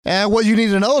And what you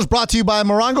need to know is brought to you by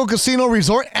Morongo Casino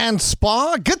Resort and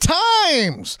Spa. Good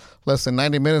times. Less than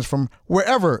 90 minutes from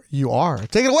wherever you are.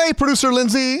 Take it away, producer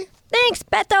Lindsay. Thanks,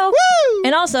 Beto. Woo!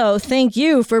 And also, thank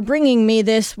you for bringing me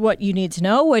this What You Need to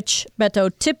Know, which Beto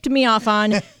tipped me off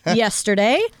on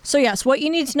yesterday. So yes, What You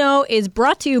Need to Know is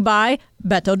brought to you by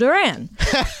Beto Duran.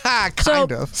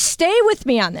 kind of. Stay with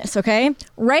me on this, okay?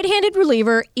 Right-handed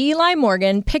reliever Eli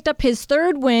Morgan picked up his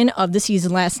third win of the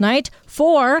season last night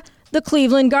for the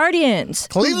Cleveland Guardians.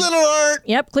 Cleveland alert!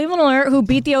 Yep, Cleveland Alert, who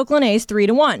beat the Oakland A's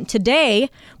 3-1. Today,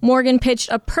 Morgan pitched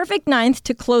a perfect ninth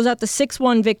to close out the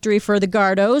 6-1 victory for the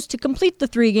Gardos to complete the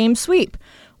 3-game sweep.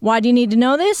 Why do you need to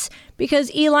know this?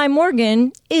 Because Eli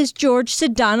Morgan is George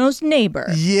Sedano's neighbor,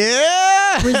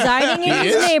 Yeah! residing in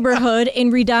his neighborhood in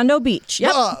Redondo Beach.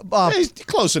 Yep. He's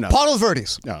close enough. Palos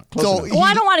Verdes. Yeah, close enough. Well,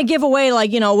 I don't want to give away,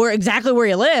 where exactly where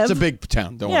you live. It's a big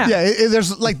town. Don't Yeah. worry. Yeah,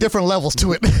 there's like different levels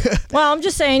to it. Well, I'm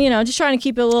just saying, just trying to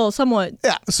keep it a little somewhat.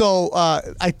 Yeah, so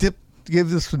I give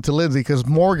this to Lindsay because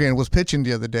Morgan was pitching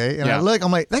the other day, and I'm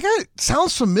like, that guy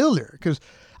sounds familiar because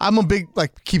I'm a big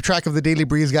keep track of the Daily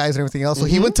Breeze guys and everything else. So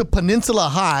he went to Peninsula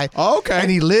High,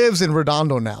 and he lives in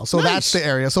Redondo now. So that's the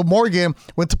area. So Morgan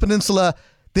went to Peninsula,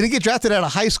 didn't get drafted out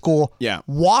of high school. Yeah,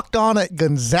 walked on at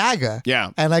Gonzaga.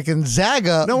 Yeah, and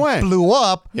Gonzaga no way. blew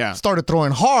up. Yeah, started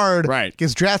throwing hard. Right,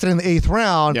 gets drafted in the 8th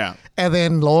round. Yeah, and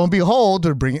then lo and behold,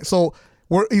 they're bringing so.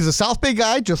 He's a South Bay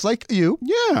guy, just like you.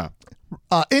 Yeah.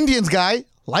 Indians guy,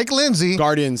 like Lindsay.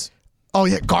 Guardians. Oh,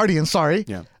 yeah, Guardians, sorry.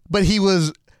 Yeah. But he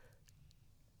was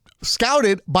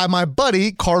scouted by my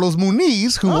buddy, Carlos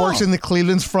Muniz, who works in the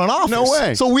Cleveland's front office. No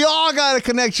way. So we all got a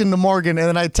connection to Morgan. And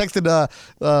then I texted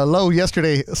Lo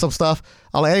yesterday some stuff.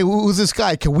 I'm like, hey, who's this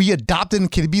guy? Can we adopt him?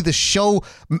 Can he be the show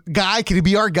guy? Can he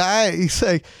be our guy? He's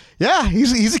like, yeah,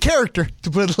 he's a character, to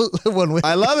put it one way.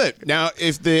 I love it. Now,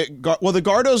 if the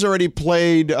Gardos already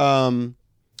played,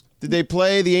 did they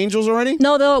play the Angels already?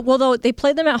 No, they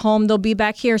played them at home. They'll be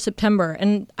back here September.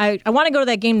 And I want to go to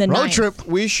that game the 9th. Road trip.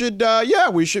 We should,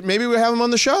 maybe we'll have him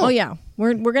on the show. Oh, yeah.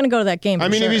 We're going to go to that game. I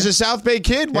mean, if he's a South Bay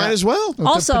kid, might as well.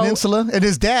 Also, Peninsula, and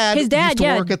his dad used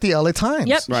to work at the LA Times.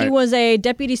 Yep, right. He was a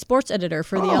deputy sports editor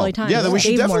for the LA Times. Yeah, then we should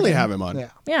Dave definitely Morgan. have him on.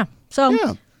 Yeah.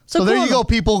 So So there you go,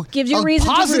 people. Gives you a reason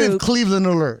positive to root. Cleveland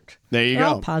alert. There you They're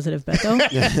go. all positive,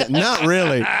 Beto. Not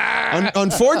really.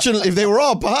 Unfortunately, if they were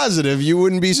all positive, you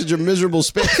wouldn't be such a miserable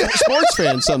sports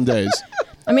fan some days.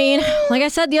 I mean, like I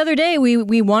said the other day,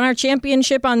 we won our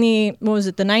championship on the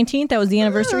 19th? That was the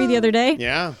anniversary the other day.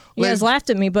 Yeah. You guys laughed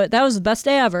at me, but that was the best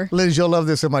day ever. Liz, you'll love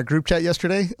this in my group chat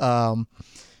yesterday.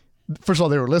 First of all,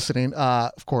 they were listening,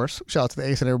 of course. Shout out to the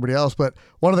Ace and everybody else. But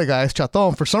one of the guys,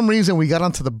 Chaton, for some reason, we got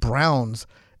onto the Browns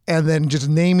and then just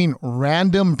naming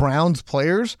random Browns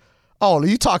players. Oh,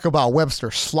 you talk about Webster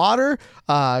Slaughter.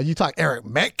 You talk Eric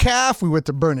Metcalf. We went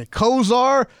to Bernie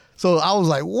Kosar. So I was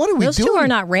like, what are we doing? Those two are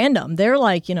not random. They're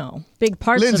like, big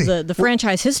parts Lindsay, of the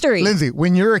franchise history. Lindsay,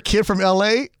 when you're a kid from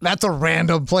L.A., that's a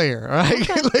random player, right?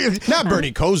 Not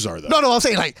Bernie Kosar, though. No, I'm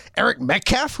saying like Eric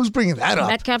Metcalf. Who's bringing that up?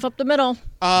 Metcalf up the middle.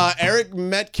 Eric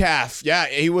Metcalf. Yeah,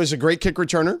 he was a great kick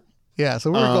returner. Yeah,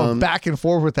 so we were going back and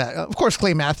forth with that. Of course,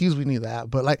 Clay Matthews, we knew that,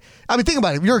 but think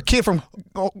about it. You're a kid from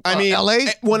L.A.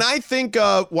 When I think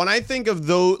of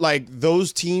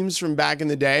those teams from back in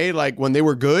the day, like when they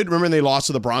were good. Remember they lost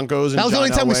to the Broncos. And that was John the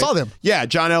only time Elway. we saw them. Yeah,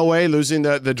 John Elway losing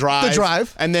the drive. The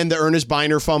drive, and then the Ernest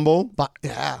Biner fumble.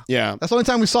 Yeah. That's the only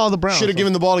time we saw the Browns. Should have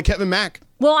given the ball to Kevin Mack.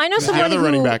 Well, I know somebody who,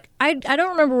 running back. I don't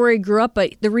remember where he grew up,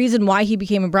 but the reason why he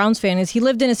became a Browns fan is he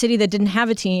lived in a city that didn't have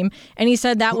a team, and he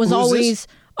said that was always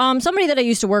somebody that I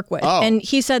used to work with. Oh. And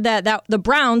he said that the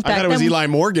Browns back I thought it was Eli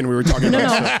Morgan we were talking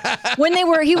about. No. When they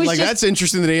were, he was that's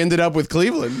interesting that they ended up with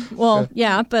Cleveland. Well,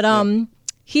 yeah, but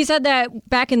he said that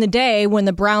back in the day when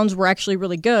the Browns were actually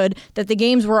really good, that the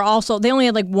games were also, they only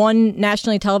had one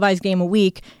nationally televised game a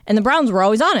week, and the Browns were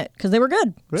always on it because they were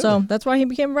good. Really? So that's why he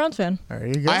became a Browns fan. There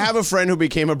you go. I have a friend who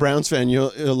became a Browns fan.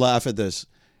 You'll laugh at this.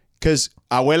 Because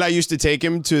Abuela used to take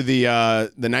him to the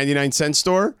 99-cent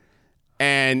store,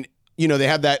 and, they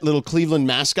have that little Cleveland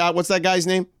mascot. What's that guy's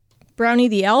name? Brownie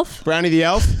the Elf. Brownie the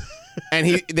Elf.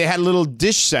 And they had a little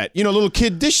dish set, little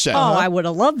kid dish set. Oh, I would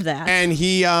have loved that. And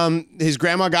his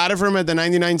grandma got it for him at the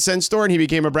 99-cent store, and he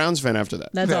became a Browns fan after that.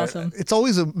 That's awesome. It's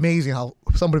always amazing how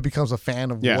somebody becomes a fan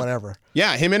of whatever.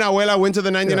 Yeah, him and Abuela went to the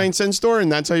 99-cent store,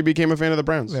 and that's how he became a fan of the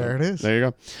Browns. There it is. There you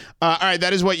go. All right,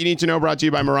 that is what you need to know, brought to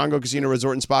you by Morongo Casino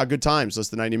Resort and Spa. Good times, less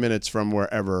than 90 minutes from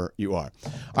wherever you are.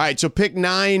 All right, so pick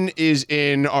 9 is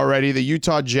in already. The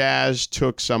Utah Jazz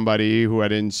took somebody who I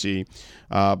didn't see,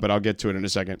 but I'll get to it in a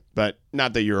second. But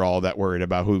not that you're all that worried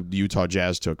about who the Utah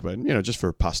Jazz took, but just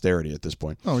for posterity at this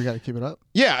point. Oh, we got to keep it up.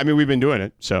 Yeah, I mean we've been doing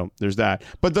it, so there's that.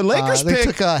 But the Lakers They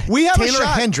pick, took, we have Taylor a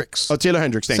shot. Hendricks. Oh, Taylor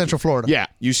Hendricks, thank Central you. Florida. Yeah,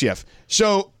 UCF.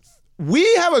 So we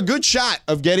have a good shot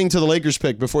of getting to the Lakers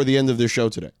pick before the end of their show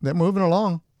today. They're moving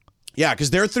along. Yeah, because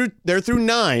they're through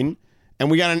 9,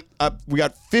 and we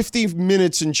got 50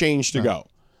 minutes and change to go.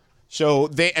 So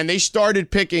they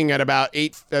started picking at about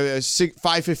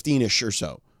 5:15ish or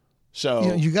so.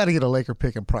 So You got to get a Laker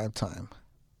pick in prime time.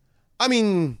 I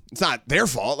mean, it's not their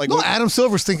fault. Like, No, Adam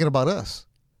Silver's thinking about us.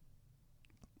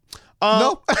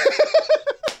 no.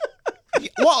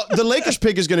 Well, the Lakers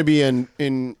pick is going to be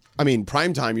in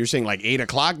prime time. You're saying like 8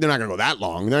 o'clock. They're not going to go that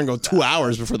long. They're going to go 2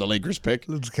 hours before the Lakers pick.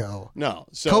 Let's go. No.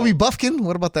 So Kobe Buffkin.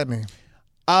 What about that name?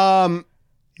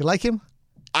 You like him?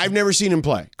 I've never seen him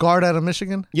play. Guard out of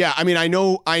Michigan. Yeah, I mean, I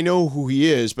know who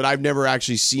he is, but I've never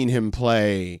actually seen him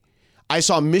play. I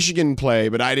saw Michigan play,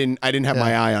 but I didn't have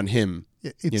my eye on him.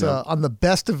 It's on the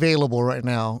best available right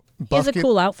now. He has a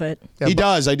cool outfit. Yeah, He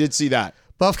does. I did see that.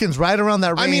 Buffkin's right around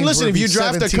that range. I mean, listen, where if you he's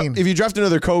draft 17. if you draft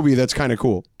another Kobe, that's kind of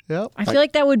cool. Yep. I feel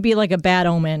like that would be like a bad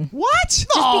omen. What?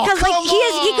 Because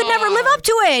he could never live up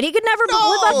to it. He could never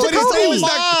live up to But his name is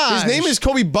Kobe. his name is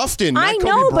Kobe Buffton. I not Kobe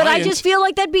know, but I Bryant. just feel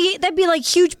like that'd be like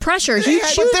huge pressure. Huge But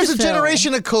shoes there's to a fill.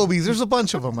 generation of Kobe's. There's a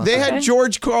bunch of them. They had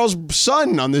George Carl's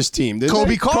son on this team. didn't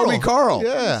Kobe they? Carl. Kobe Carl.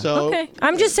 Yeah. So Okay,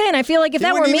 I'm just saying. I feel like if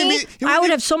that were wouldn't me, even be- I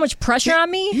would have so much pressure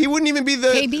on me. He wouldn't even be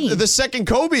KB. the second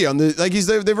Kobe on the like.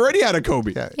 They've already had a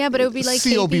Kobe. Yeah, but it would be like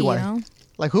COBY. KB, you know?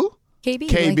 Like who? KB.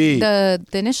 KB. Like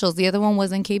the initials. The other one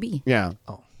wasn't KB. Yeah.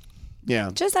 Oh.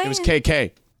 Yeah. Just it was saying.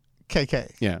 KK.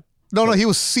 KK. Yeah. No, he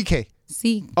was CK.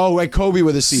 See, Oh, right. Kobe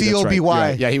with a C. That's right.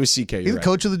 COBY. Yeah, he was CK. He's You're the right.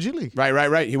 coach of the G League.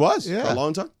 Right. He was for Yeah. a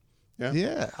long time.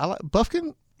 Yeah, I like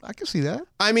Buffkin. I can see that.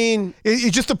 I mean, It's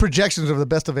just the projections of the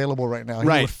best available right now. He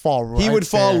right. would fall right He would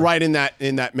fall there. right in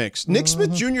that mix. Nick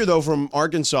Smith Jr. though from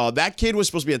Arkansas, that kid was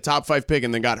supposed to be a top 5 pick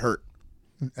and then got hurt.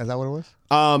 Is that what it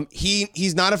was?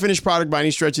 He's not a finished product by any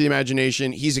stretch of the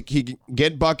imagination. He can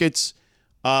get buckets.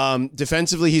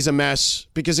 Defensively, he's a mess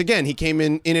because again, he came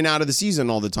in and out of the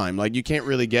season all the time. Like you can't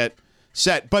really get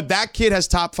set. But that kid has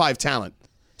top 5 talent.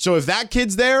 So if that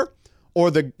kid's there,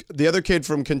 or the other kid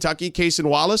from Kentucky, Cason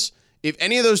Wallace, if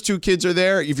any of those two kids are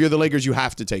there, if you're the Lakers, you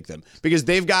have to take them because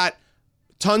they've got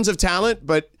tons of talent.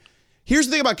 But here's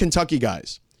the thing about Kentucky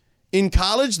guys. In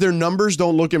college, their numbers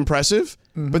don't look impressive,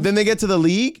 but then they get to the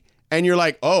league and you're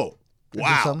like, oh,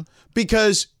 wow. something.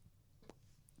 Because,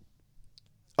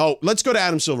 let's go to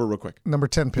Adam Silver real quick. Number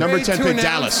 10 pick. Number Ready 10 to pick, announce-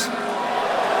 Dallas.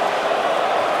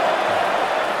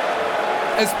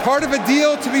 As part of a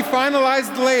deal to be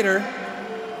finalized later,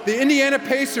 the Indiana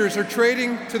Pacers are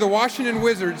trading to the Washington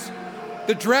Wizards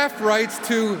the draft rights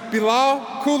to Bilal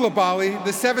Coulibaly,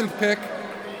 the 7th pick,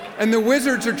 and the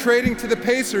Wizards are trading to the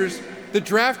Pacers the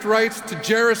draft rights to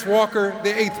Jarris Walker,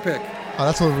 the 8th pick. Oh,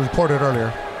 that's what was reported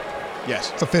earlier.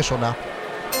 Yes. It's official now.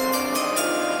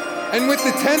 And with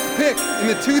the 10th pick in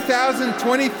the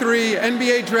 2023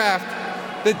 NBA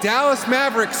Draft, the Dallas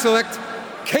Mavericks select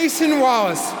Cason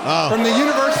Wallace from the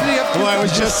University of Who I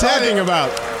was Kentucky. just talking about.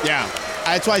 Yeah.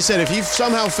 That's why I said if he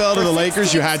somehow fell to the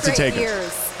Lakers, you had to take him.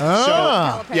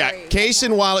 Ah. Yeah,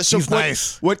 Cason Wallace. So He's what,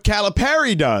 nice. what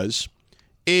Calipari does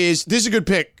is this is a good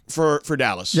pick for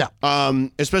Dallas. Yeah.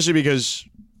 Especially because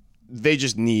they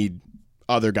just need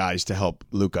other guys to help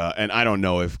Luka, and I don't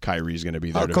know if Kyrie's going to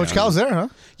be there. Oh, to be Coach honest. Cal's there, huh?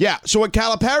 Yeah. So what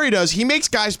Calipari does, he makes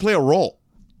guys play a role,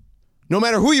 no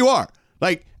matter who you are.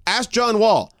 Like ask John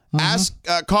Wall, ask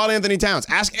Karl Anthony Towns,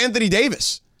 ask Anthony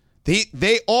Davis.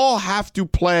 They all have to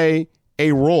play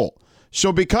a role.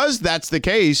 So because that's the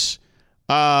case,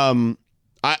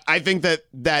 I think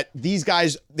that these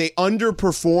guys, they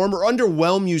underperform or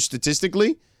underwhelm you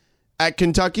statistically at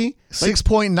Kentucky.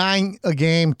 6.9 a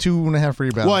game, 2.5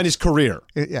 rebounds. Well, in his career.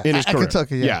 Yeah, In his at career.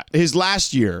 Kentucky, yeah. His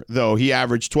last year, though, he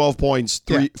averaged 12 points,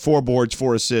 4 boards,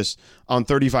 4 assists on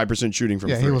 35% shooting from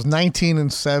Yeah, three. he was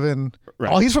 19-7.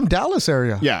 Right. Oh, he's from Dallas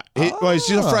area. Yeah. Well, he's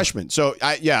a freshman. So,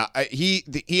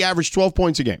 he averaged 12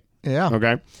 points a game. Yeah.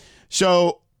 Okay.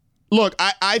 So, look,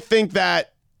 I think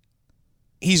that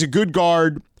he's a good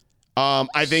guard.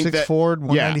 I think 6'4", that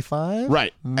 195.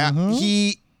 right.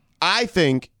 I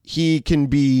think he can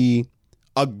be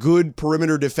a good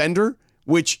perimeter defender.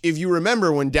 Which, if you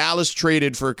remember, when Dallas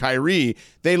traded for Kyrie,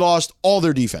 they lost all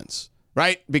their defense,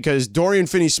 right? Because Dorian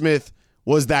Finney-Smith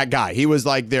was that guy. He was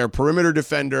like their perimeter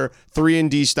defender,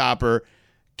 3-and-D stopper.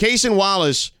 Cason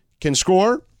Wallace can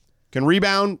score, can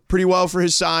rebound pretty well for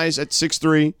his size at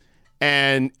 6'3",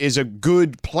 and is a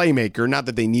good playmaker. Not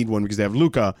that they need one because they have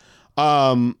Luka.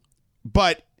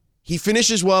 But he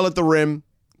finishes well at the rim,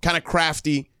 kind of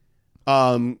crafty.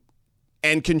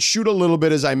 and can shoot a little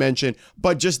bit, as I mentioned,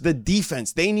 but just the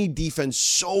defense. They need defense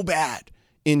so bad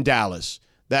in Dallas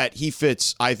that he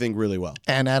fits, I think, really well.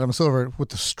 And Adam Silver with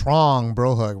the strong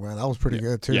bro hug, man. That was pretty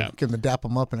good, too. Yeah. Getting to dap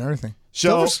him up and everything. So,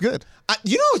 Silver's good.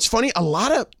 It's funny. A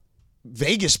lot of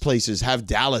Vegas places have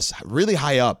Dallas really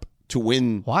high up to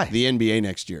win Why? the NBA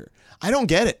next year. I don't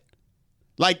get it.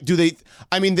 Like, do they?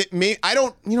 I mean, I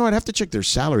don't. I'd have to check their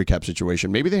salary cap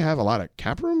situation. Maybe they have a lot of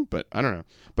cap room, but I don't know.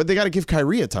 But they got to give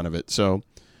Kyrie a ton of it. So,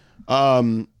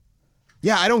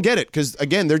 yeah, I don't get it because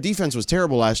again, their defense was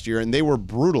terrible last year, and they were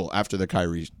brutal after the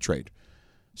Kyrie trade.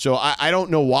 So I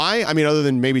don't know why. I mean, other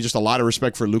than maybe just a lot of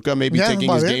respect for Luka, maybe taking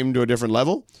his game to a different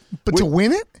level. But to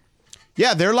win it?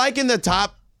 Yeah, they're like in the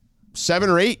top 7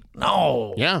 or 8.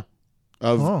 No. Yeah,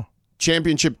 of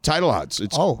championship title odds.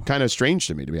 It's kind of strange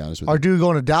to me, to be honest with you. Our dude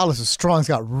going to Dallas is strong. He's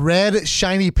got red,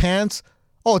 shiny pants.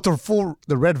 Oh, it's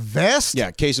the red vest?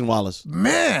 Yeah, Cason Wallace.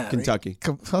 Man. Kentucky.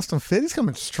 Custom fit. He's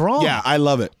coming strong. Yeah, I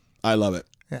love it.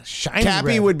 Yeah, shiny Cappy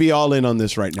red. would be all in on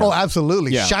this right now. Oh,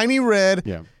 absolutely. Yeah. Shiny red,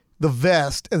 Yeah. the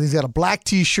vest, and he's got a black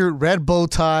T-shirt, red bow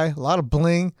tie, a lot of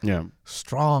bling. Yeah.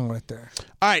 Strong right there.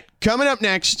 All right, coming up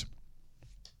next,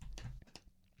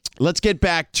 let's get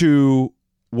back to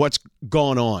what's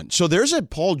gone on. So there's a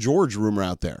Paul George rumor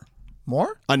out there.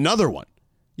 More? Another one.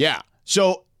 Yeah.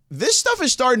 So this stuff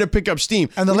is starting to pick up steam.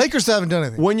 And the Lakers haven't done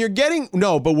anything. When you're getting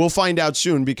but we'll find out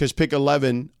soon because pick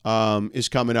 11 is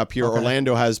coming up here. Okay.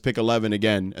 Orlando has pick 11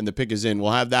 again, and the pick is in.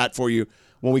 We'll have that for you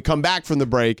when we come back from the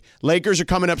break. Lakers are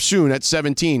coming up soon at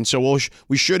 17, so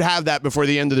we should have that before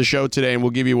the end of the show today, and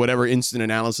we'll give you whatever instant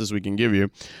analysis we can give you.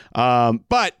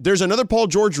 But there's another Paul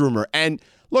George rumor, and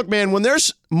look, man, when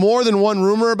there's more than one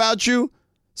rumor about you,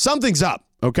 something's up.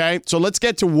 Okay, so let's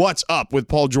get to what's up with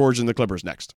Paul George and the Clippers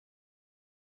next.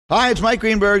 Hi, it's Mike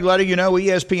Greenberg letting you know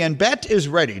ESPN Bet is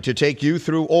ready to take you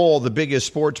through all the biggest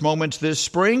sports moments this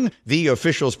spring. The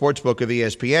official sportsbook of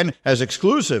ESPN has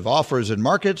exclusive offers and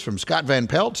markets from Scott Van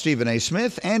Pelt, Stephen A.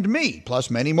 Smith, and me, plus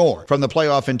many more. From the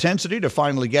playoff intensity to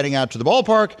finally getting out to the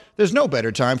ballpark, there's no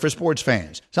better time for sports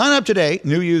fans. Sign up today.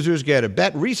 New users get a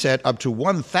bet reset up to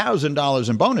 $1,000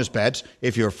 in bonus bets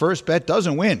if your first bet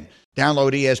doesn't win.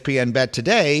 Download ESPN Bet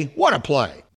today. What a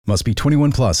play. Must be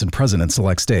 21 plus and present in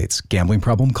select states. Gambling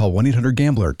problem? Call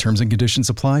 1-800-GAMBLER. Terms and conditions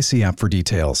apply. See app for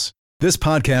details. This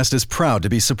podcast is proud to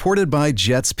be supported by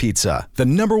Jets Pizza, the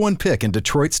 #1 pick in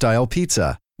Detroit-style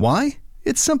pizza. Why?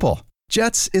 It's simple.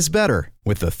 Jets is better.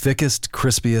 With the thickest,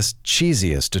 crispiest,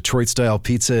 cheesiest Detroit-style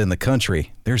pizza in the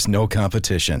country, there's no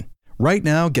competition. Right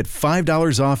now, get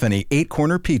 $5 off any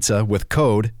 8-corner pizza with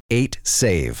code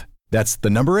 8SAVE. That's the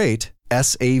number 8,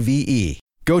 SAVE.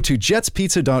 Go to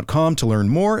jetspizza.com to learn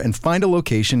more and find a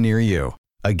location near you.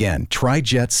 Again, try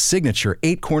Jet's signature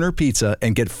 8-corner pizza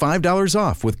and get $5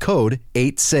 off with code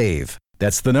 8SAVE.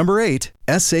 That's the number 8,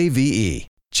 SAVE.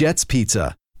 Jet's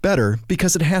Pizza. Better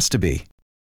because it has to be.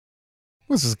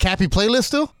 What's this, a Cappy playlist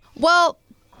still? Well,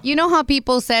 you know how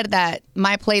people said that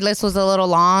my playlist was a little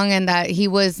long and that he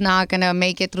was not going to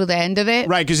make it through the end of it?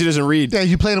 Right, because he doesn't read. Yeah,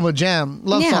 you played him with Jam.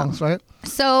 Love songs, right?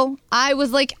 So I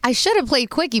was like, I should have played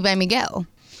Quickie by Miguel.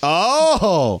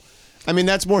 Oh, I mean,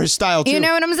 that's more his style, too. You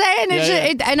know what I'm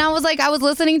saying? And I was like, I was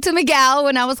listening to Miguel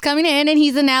when I was coming in, and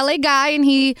he's an LA guy, and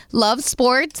he loves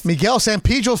sports. Miguel San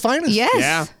Pedro's finest. Yes.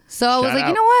 Yeah. So I was Shout like, out.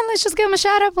 you know what? Let's just give him a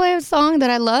shout out, play a song that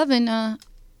I love, and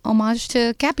homage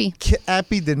to Cappy.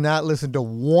 Cappy did not listen to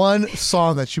one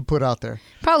song that you put out there.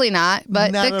 Probably not,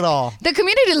 but Not at all. The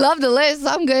community loved the list. So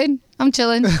I'm good. I'm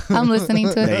chilling. I'm listening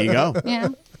to it. There you go. Yeah.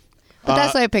 But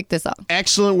that's why I picked this up.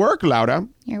 Excellent work, Laura.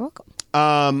 You're welcome.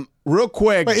 Real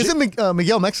quick. Wait, isn't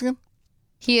Miguel Mexican?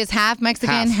 He is half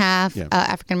Mexican, half Yeah.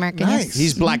 African American. Nice.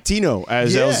 He's Blacktino,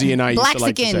 as Yeah. LZ and I used to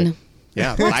like to say. Blaxican.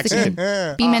 Yeah, Blaxican.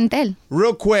 Pimentel.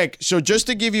 Real quick, so just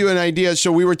to give you an idea,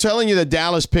 so we were telling you that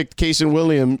Dallas picked Cason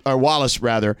Wallace,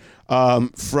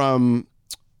 from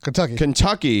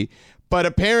Kentucky, but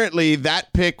apparently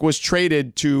that pick was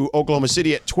traded to Oklahoma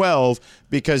City at 12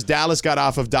 because Dallas got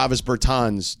off of Davis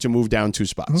Bertans to move down 2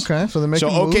 spots. Okay, so they're making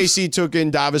moves. OKC took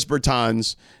in Davis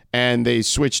Bertans, and they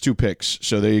switched 2 picks.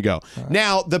 So there you go.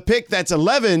 Now, the pick that's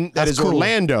 11, That's is cool.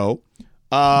 Orlando,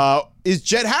 is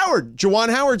Jet Howard, Juwan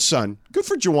Howard's son. Good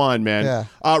for Juwan, man.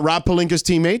 Yeah. Rob Pelinka's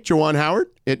teammate, Juwan Howard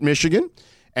at Michigan,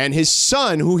 and his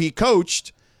son, who he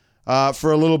coached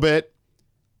for a little bit,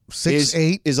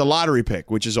 6'8" is a lottery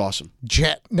pick, which is awesome.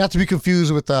 Jet. Not to be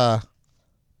confused with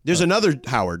There's another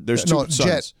Howard. There's 2 sons.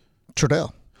 Jet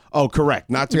Trudell. Oh, correct.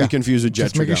 Not to Yeah. be confused with Jet.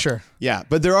 Just making Trudell. sure. Yeah,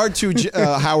 but there are 2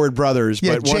 Howard brothers.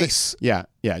 Yeah, but one Jace.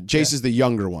 Jace is the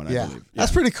younger one, I Yeah. believe.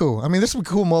 That's pretty cool. I mean, there's some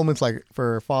cool moments like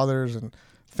for fathers and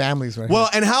families right Well,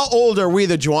 and how old are we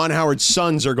that Juwan Howard's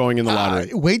sons are going in the here.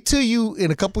 lottery? Wait till you,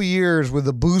 in a couple years, when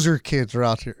the Boozer kids are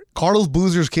out here. Carlos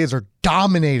Boozer's kids are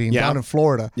dominating Yeah. down in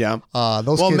Florida. Yeah.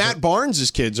 Those Well, kids Matt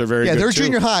Barnes' kids are very yeah, good they're too.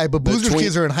 junior high, but The Boozer's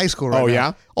kids are in high school right Oh, now.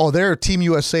 yeah? Oh, they're Team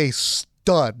USA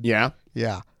stud. Yeah.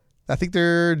 Yeah. I think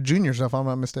they're juniors, if I'm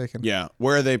not mistaken. Yeah.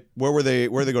 Where they go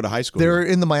to high school? They're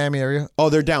in the Miami area. Oh,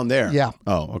 they're down there. Yeah.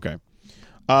 Oh, okay.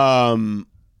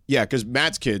 Yeah, because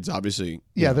Matt's kids, obviously.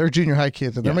 Yeah, they're junior high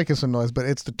kids, and they're making some noise, but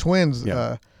it's the twins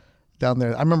Yeah. down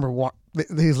there. I remember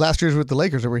these last years with the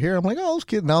Lakers that were here. I'm like, oh, those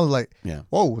kids. Now they're like, Yeah.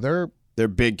 whoa, they're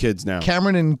big kids now.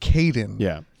 Cameron and Caden.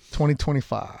 Yeah.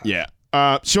 2025. Yeah.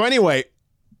 So anyway,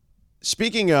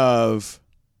 speaking of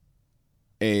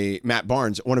Matt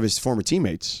Barnes, one of his former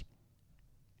teammates,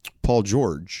 Paul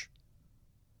George.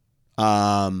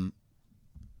 Another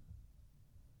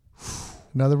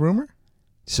rumor?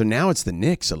 So now it's the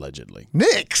Knicks, allegedly.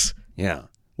 Knicks. Yeah.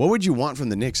 What would you want from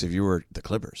the Knicks if you were the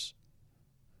Clippers?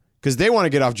 Because they want to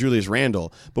get off Julius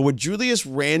Randle. But would Julius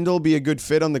Randle be a good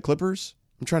fit on the Clippers?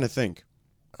 I'm trying to think.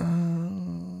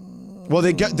 Well,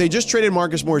 they just traded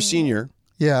Marcus Morris Sr.,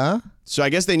 Yeah. so I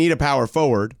guess they need a power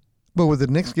forward. But would the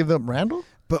Knicks give them Randall?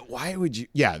 But why would you?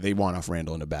 Yeah, they want off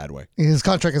Randle in a bad way. His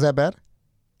contract is that bad?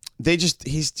 They just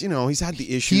he's had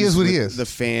the issues. He is what with he is. The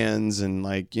fans and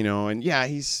and yeah,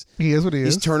 He is what he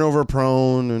is. he's turnover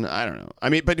prone and I don't know. I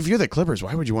mean, but if you're the Clippers,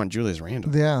 why would you want Julius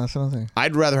Randle? Yeah, that's another thing.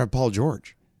 I'd rather have Paul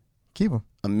George Keep him.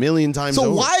 a million times. So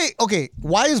over.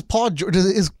 why is Paul George?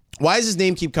 Why does his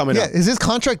name keep coming up? Is his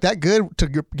contract that good to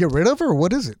get rid of, or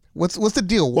what is it? What's the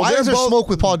deal? Why is there smoke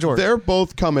with Paul George? They're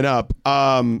both coming up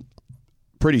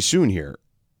pretty soon here,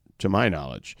 to my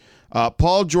knowledge.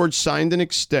 Paul George signed an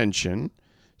extension,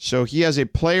 so he has a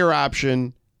player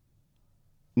option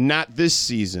not this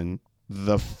season,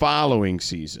 the following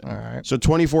season. All right. So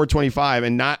 24-25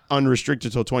 and not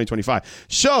unrestricted until 2025.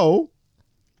 So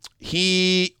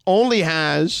he only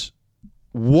has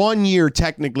 1 year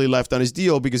technically left on his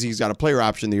deal because he's got a player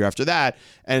option the year after that.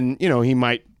 And, he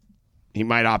might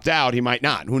opt out. He might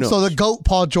not. Who knows? So the GOAT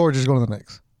Paul George is going to the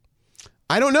Knicks.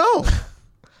 I don't know.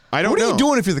 I don't know. What are you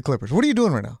doing if you're the Clippers? What are you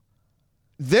doing right now?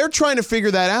 They're trying to figure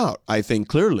that out, I think,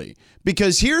 clearly.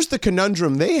 Because here's the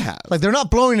conundrum they have. Like, they're not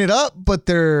blowing it up, but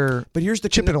they're But here's the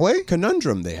chipping away?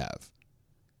 conundrum they have.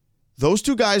 Those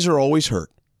two guys are always hurt,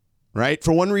 right?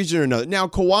 For one reason or another. Now,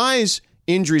 Kawhi's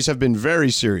injuries have been very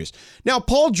serious. Now,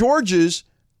 Paul George's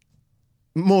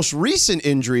most recent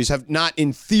injuries have not,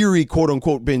 in theory, quote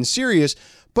unquote, been serious,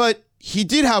 but he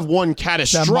did have one that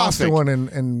catastrophic monster one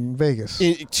in Vegas.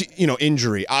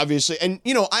 injury, obviously. And,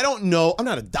 I don't know. I'm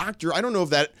not a doctor. I don't know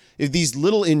if these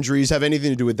little injuries have anything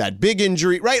to do with that big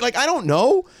injury, right? Like, I don't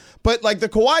know. But, like, the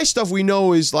Kawhi stuff we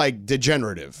know is, like,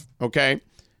 degenerative, okay?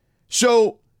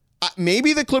 So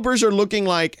maybe the Clippers are looking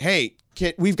like, hey,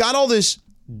 we've got all this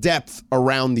depth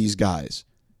around these guys,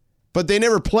 but they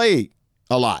never play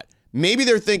a lot. Maybe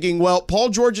they're thinking, well, Paul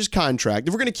George's contract,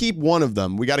 if we're going to keep one of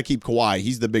them, we got to keep Kawhi.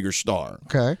 He's the bigger star.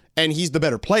 Okay. And he's the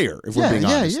better player, if we're being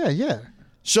honest. Yeah.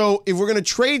 So if we're going to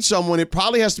trade someone, it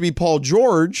probably has to be Paul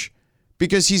George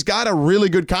because he's got a really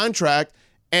good contract.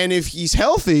 And if he's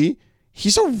healthy,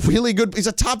 he's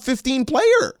a top 15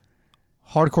 player.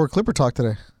 Hardcore Clipper talk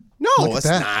today. No, Look it's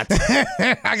at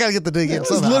not. I got to get the dig in. It was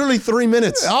somehow. literally 3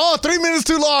 minutes. Oh, 3 minutes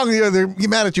too long. Yeah, they're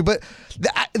mad at you. But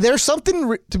there's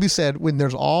something to be said when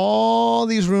there's all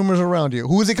these rumors around you.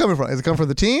 Who is it coming from? Is it coming from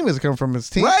the team? Is it coming from his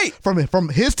team? Right. From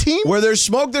his team? Where there's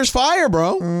smoke, there's fire,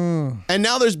 bro. And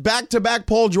now there's back-to-back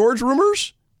Paul George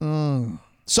rumors.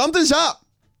 Something's up.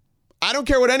 I don't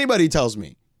care what anybody tells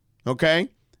me. Okay?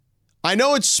 I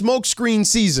know it's smoke screen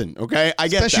season. Okay? I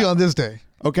get Especially that. on this day.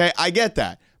 Okay? I get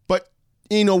that. But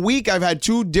in a week, I've had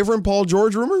 2 different Paul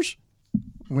George rumors.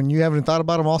 When you haven't thought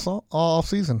about him all off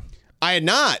season. I had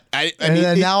not. I And mean,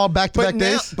 then now back-to-back but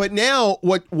days? But now,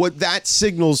 what that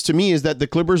signals to me is that the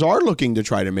Clippers are looking to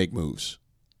try to make moves.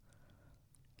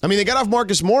 I mean, they got off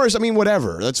Marcus Morris. I mean,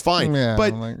 whatever. That's fine. Yeah,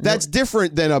 but that's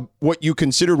different than what you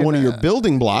considered one of your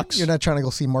building blocks. You're not trying to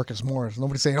go see Marcus Morris.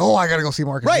 Nobody's saying, oh, I got to go see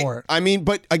Marcus Right. Morris. I mean,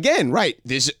 but again, right.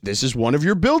 This is one of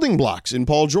your building blocks in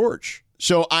Paul George.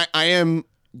 So I am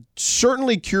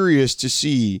certainly curious to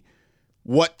see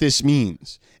what this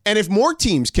means. And if more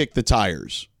teams kick the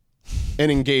tires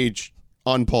and engage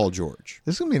on Paul George.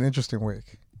 This is going to be an interesting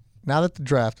week. Now that the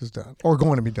draft is done, or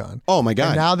going to be done. Oh, my God.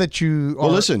 And now that you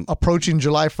are approaching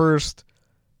July 1st.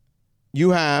 You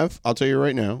have, I'll tell you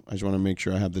right now, I just want to make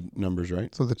sure I have the numbers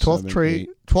right. So the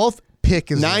 12th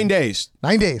pick is 9 days.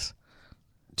 9 days.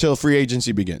 Till free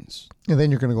agency begins. And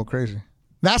then you're going to go crazy.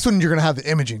 That's when you're going to have the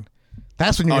imaging.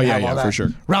 That's when you're going to have all that. For sure.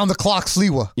 Round the clock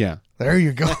Sliwa. Yeah. There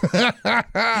you go.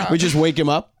 We just wake him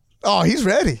up. Oh, he's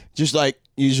ready. Just like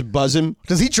you just buzz him.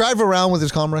 Does he drive around with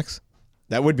his Comrex?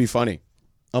 That would be funny.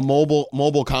 A mobile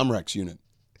Comrex unit.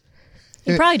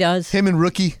 He probably does. Him and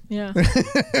Rookie Yeah.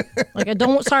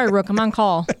 Sorry, Rook, I'm on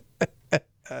call.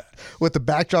 with the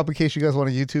backdrop in case you guys want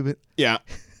to YouTube it. Yeah.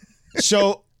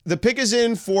 So the pick is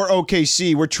in for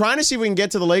OKC. We're trying to see if we can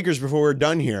get to the Lakers before we're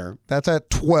done here. That's at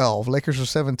 12. Lakers are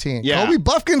 17. Yeah. Kobe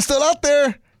Buffkin's still out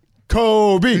there.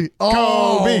 Kobe.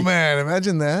 Oh, man.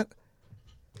 Imagine that.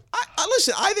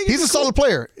 Listen, I think He's a solid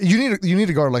player. You need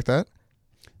a guard like that.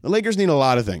 The Lakers need a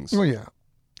lot of things. Oh, yeah.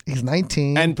 He's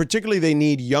 19. And particularly they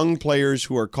need young players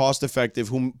who are cost effective,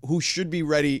 who should be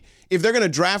ready. If they're going to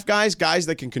draft guys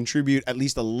that can contribute at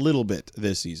least a little bit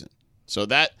this season. So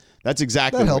that's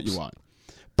exactly what you want.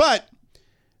 But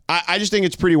I just think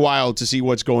it's pretty wild to see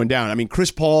what's going down. I mean,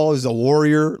 Chris Paul is a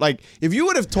warrior. Like, if you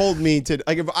would have told me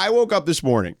if I woke up this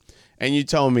morning and you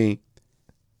tell me,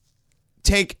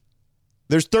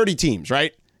 there's 30 teams,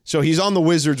 right? So he's on the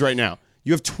Wizards right now.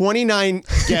 You have 29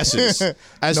 guesses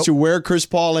as to where Chris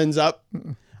Paul ends up.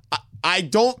 I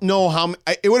don't know how.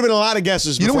 It would have been a lot of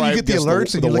guesses. You know before when you I get the guessed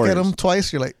alerts and you look Warriors. at them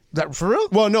twice, you're like, that for real?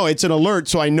 Well, no, it's an alert,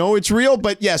 so I know it's real.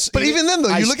 But yes, But even then, though,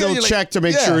 you I look at still it, you're check like, to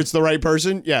make yeah. sure it's the right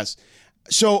person. Yes.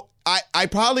 So I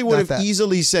probably would Not have that.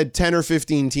 easily said 10 or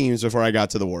 15 teams before I got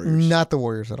to the Warriors. Not the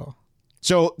Warriors at all.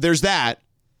 So there's that.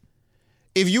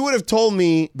 If you would have told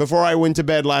me before I went to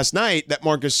bed last night that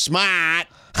Marcus Smart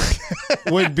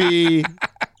would be...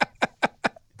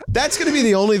 That's going to be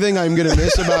the only thing I'm going to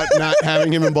miss about not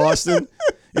having him in Boston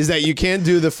is that you can't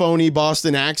do the phony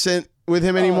Boston accent with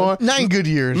him anymore. 9 good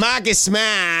years. Marcus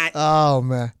Smart. Oh,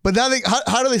 man. But now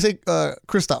how do they say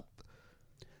Kristaps?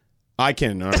 I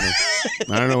don't know.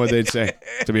 I don't know what they'd say,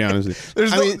 to be honest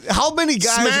with you. How many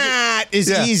guys? Smart is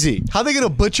Yeah. easy. How are they going to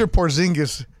butcher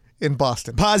Porzingis in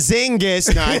Boston?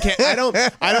 Porzingis. No, I can't.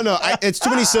 I don't know. It's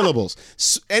too many syllables.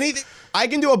 Anything. I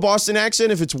can do a Boston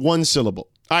accent if it's one syllable.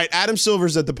 All right, Adam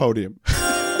Silver's at the podium.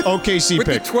 OKC With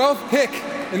pick. the 12th pick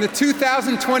in the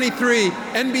 2023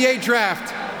 NBA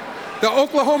Draft, the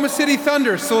Oklahoma City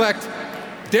Thunder select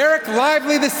Derek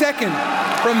Lively II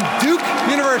from Duke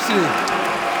University.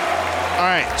 All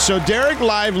right, so Derek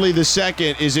Lively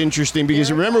II is interesting because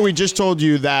remember we just told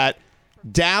you that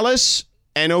Dallas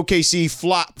and OKC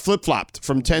flip-flopped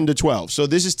from 10 to 12. So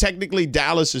this is technically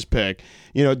Dallas's pick.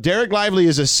 You know, Derek Lively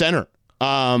is a center.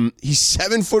 He's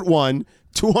 7'1",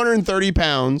 230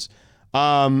 pounds.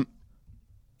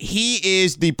 He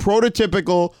is the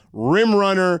prototypical rim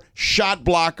runner, shot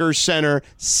blocker, center,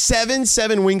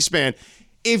 7'7" wingspan.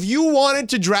 If you wanted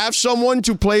to draft someone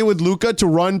to play with Luka to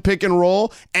run pick and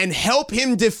roll and help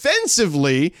him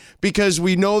defensively, because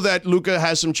we know that Luka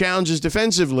has some challenges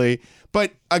defensively,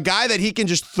 but a guy that he can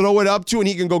just throw it up to and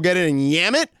he can go get it and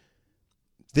yam it,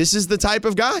 this is the type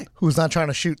of guy. Who's not trying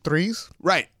to shoot threes?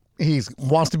 Right. He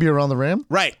wants to be around the rim.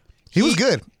 Right. He was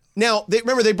good. Now,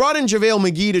 remember, they brought in JaVale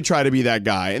McGee to try to be that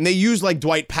guy, and they used like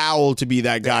Dwight Powell to be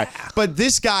that guy. Yeah. But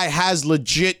this guy has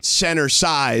legit center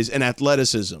size and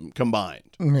athleticism combined.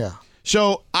 Yeah.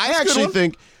 So I actually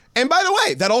think, and by the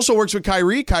way, that also works with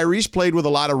Kyrie. Kyrie's played with a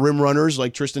lot of rim runners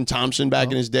like Tristan Thompson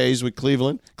back in his days with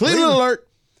Cleveland. Cleveland alert.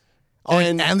 Oh,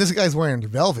 and this guy's wearing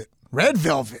red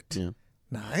velvet. Yeah.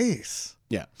 Nice.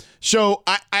 Yeah. So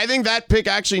I think that pick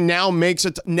actually now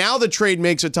the trade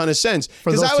makes a ton of sense.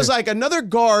 Because I was like, another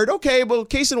guard, okay, well,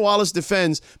 Cason Wallace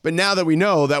defends, but now that we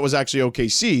know that was actually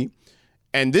OKC,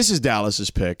 and this is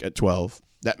Dallas's pick at 12,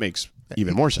 that makes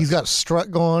even more sense. He's got a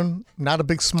strut going, not a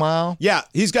big smile. Yeah,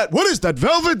 he's got, what is that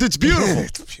velvet? It's beautiful.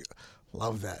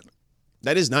 Love that.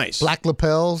 That is nice. Black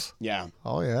lapels. Yeah.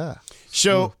 Oh, yeah.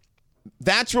 So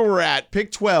that's where we're at.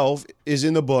 Pick 12 is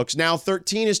in the books. Now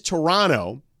 13 is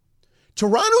Toronto.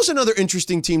 Toronto's another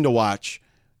interesting team to watch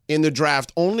in the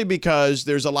draft only because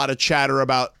there's a lot of chatter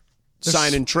about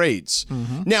signing trades.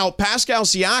 Mm-hmm. Now, Pascal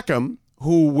Siakam,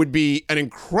 who would be an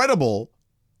incredible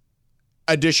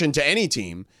addition to any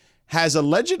team, has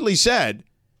allegedly said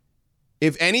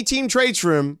if any team trades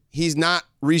for him, he's not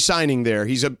re-signing there.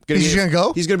 He's going to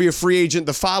go? He's going to be a free agent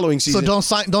the following season.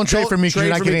 So don't trade for me because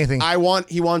you're not getting anything.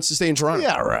 He wants to stay in Toronto.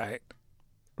 Yeah, right.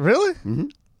 Really? Mm-hmm.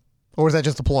 Or is that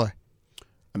just a ploy?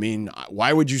 I mean,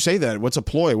 why would you say that? What's a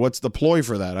ploy? What's the ploy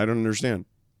for that? I don't understand.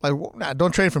 Like,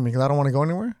 don't trade for me because I don't want to go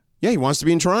anywhere? Yeah, he wants to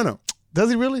be in Toronto. Does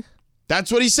he really?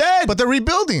 That's what he said. But they're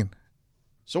rebuilding.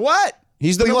 So what?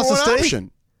 He's the number one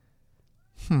option.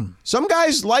 Some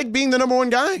guys like being the number one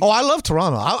guy. Oh, I love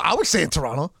Toronto. I would stay in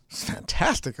Toronto. It's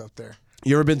fantastic up there.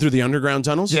 You ever been through the underground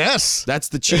tunnels? Yes. That's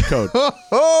the cheat code.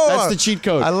 That's the cheat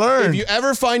code. I learned. If you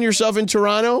ever find yourself in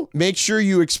Toronto, make sure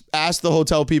you ask the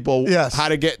hotel people how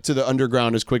to get to the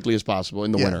underground as quickly as possible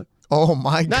in the winter. Oh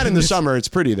my god! Not in the summer. It's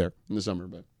pretty there in the summer,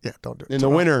 but Yeah, don't do it. in the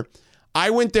winter. I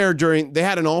went there they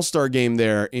had an All-Star game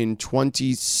there in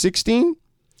 2016,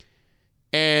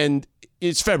 and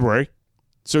it's February,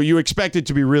 so you expect it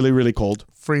to be really, really cold.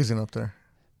 Freezing up there.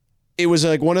 It was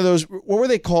like one of those, what were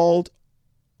they called?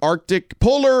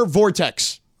 Polar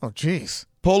Vortex. Oh jeez.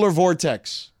 Polar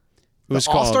Vortex. It was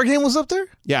The called. All-Star game was up there?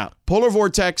 Yeah. Polar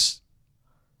Vortex.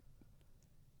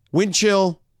 Wind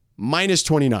chill,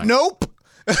 -29. Nope.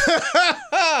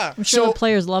 I'm sure the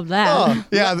players love that.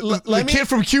 Yeah, the kid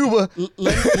from Cuba.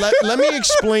 Let me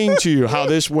explain to you how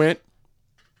this went.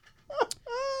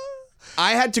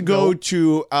 I had to go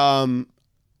to,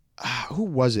 who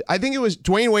was it? I think it was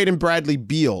Dwayne Wade and Bradley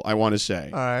Beal, I want to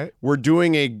say. All right. We're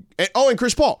doing and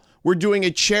Chris Paul. We're doing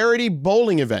a charity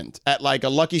bowling event at like a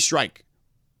Lucky Strike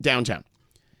downtown.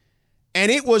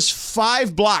 And it was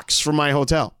 5 blocks from my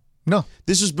hotel. No.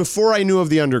 This was before I knew of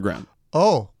the underground.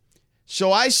 Oh.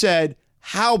 So I said,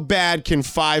 how bad can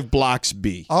 5 blocks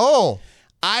be? Oh.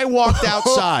 I walked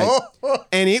outside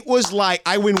and it was like,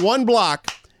 I went 1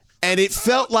 block and it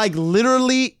felt like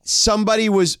literally somebody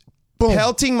was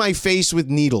pelting my face with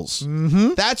needles.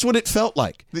 Mm-hmm. That's what it felt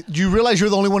like. Do you realize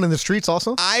you're the only one in the streets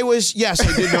also? Yes,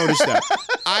 I did notice that.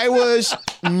 I was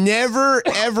never,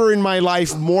 ever in my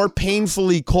life more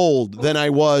painfully cold than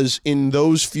I was in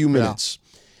those few minutes.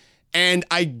 And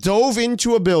I dove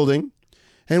into a building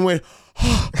and went,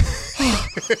 oh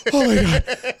my God,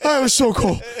 I was so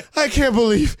cold. I can't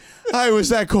believe I was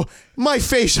that cold. My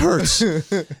face hurts.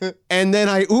 And then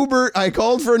I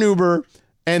called for an Uber.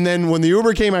 And then when the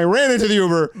Uber came, I ran into the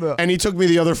Uber and he took me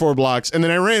the other 4 blocks. And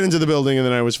then I ran into the building and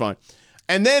then I was fine.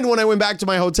 And then when I went back to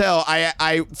my hotel,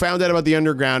 I found out about the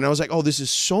underground. And I was like, oh, this is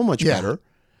so much better.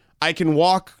 I can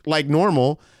walk like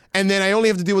normal. And then I only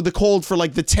have to deal with the cold for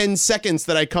like the 10 seconds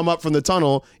that I come up from the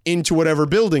tunnel into whatever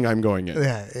building I'm going in.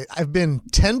 Yeah, I've been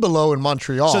 10 below in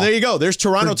Montreal. So there you go. There's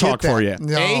Toronto talk for you.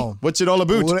 No. Hey, what's it all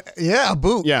about? Yeah, a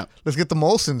boot. Yeah. Let's get the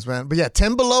Molsons, man. But yeah,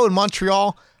 10 below in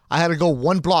Montreal. I had to go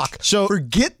 1 block. So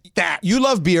forget that. You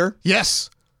love beer. Yes.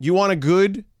 You want a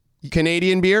good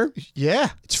Canadian beer? Yeah.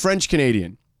 It's French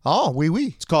Canadian. Oh,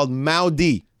 oui. It's called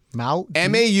Maudit.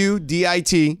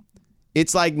 Maudit.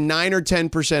 It's like 9 or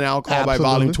 10% alcohol by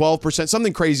volume, 12%,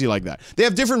 something crazy like that. They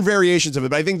have different variations of it,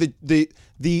 but I think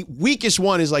the weakest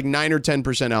one is like 9 or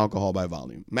 10% alcohol by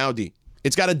volume. Maudit.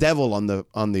 It's got a devil on the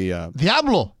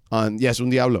Diablo. Un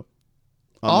diablo.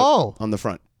 On the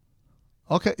front.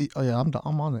 Okay. Oh yeah,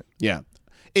 I'm on it. Yeah.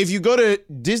 If you go to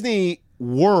Disney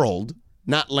World,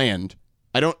 not Land,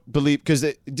 I don't believe, because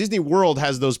Disney World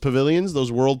has those pavilions,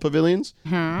 those world pavilions,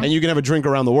 and you can have a drink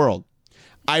around the world.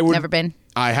 Never been.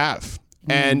 I have.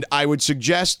 And I would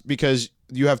suggest, because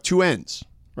you have 2 ends,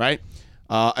 right?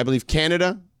 I believe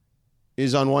Canada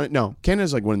is on one. No,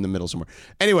 Canada's like one in the middle somewhere.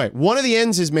 Anyway, one of the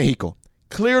ends is Mexico.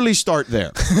 Clearly start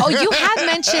there. Oh, you had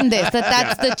mentioned this,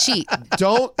 that's the cheat.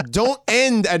 Don't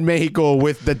end at Mexico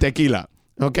with the tequila.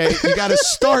 Okay? You got to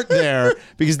start there,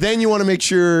 because then you want to make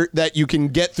sure that you can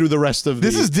get through the rest of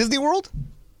This is Disney World?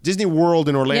 Disney World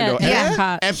in Orlando.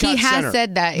 Yeah. Epcot He has Center.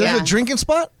 said that, There's a drinking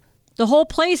spot? The whole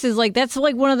place is like, that's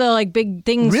like one of the like big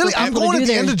things. Really? For I'm people to going do at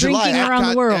the there, end is of July. drinking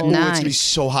around the world. Ooh, it's Nice. going to be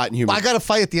so hot and humid. I got a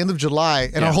fight at the end of July,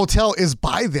 and our hotel is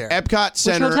by there. Epcot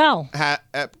Center. hotel?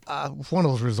 One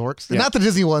of those resorts. Not the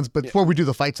Disney ones, but where we do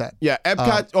the fights at. Yeah,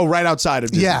 Epcot. Right outside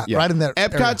of Disney. Yeah, right in that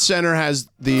Epcot area. Center has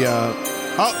the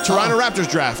Toronto Raptors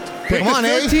draft. Come on, the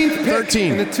 13th pick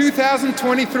 13. in the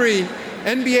 2023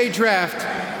 NBA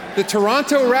Draft, the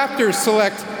Toronto Raptors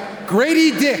select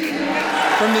Grady Dick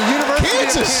from the University of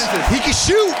Kansas. He can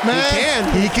shoot,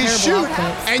 man. He can shoot.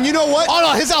 And you know what? Oh,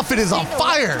 no, his outfit is on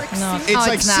fire. No, It's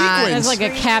like it's not. sequins. that's like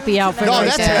a Cappy outfit. No,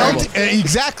 right that's there.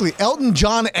 exactly Elton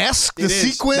John-esque. The It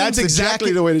is. sequins. That's the exactly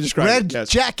jacket, the way to describe it, red yes.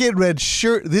 jacket, red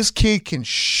shirt. This kid can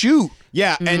shoot.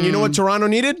 Yeah, and you know what Toronto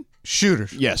needed?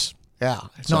 Shooters. Yes. Yeah.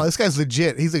 No, this guy's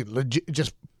legit. He's like legit.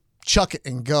 Just chuck it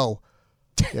and go.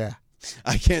 Yeah.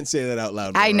 I can't say that out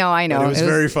loud. I Laura, know. but It was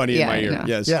very funny yeah, in my I ear. know.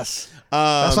 Yes. Yes.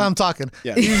 That's why I'm talking.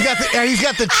 yeah. He's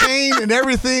got the chain and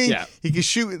everything. Yeah. He can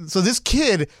shoot. So this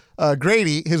kid,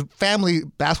 Grady, his family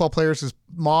basketball players, his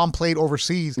mom played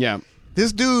overseas. Yeah.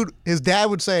 This dude, his dad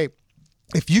would say,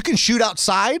 if you can shoot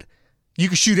outside, you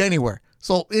can shoot anywhere.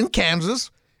 So in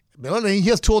Kansas, he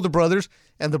has 2 older brothers,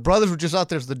 and the brothers were just out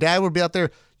there. So the dad would be out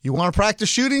there. You want to practice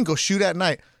shooting? Go shoot at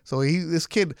night. So this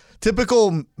kid,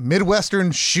 typical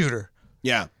Midwestern shooter.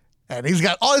 Yeah. And he's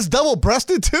got, it's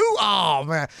double-breasted too? Oh,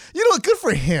 man. You know, good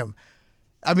for him.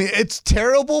 I mean, it's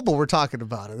terrible, but we're talking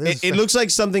about it. It looks like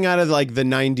something out of like the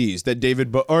 90s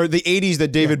that or the 80s that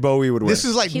David Bowie would wear. This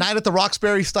is like Night at the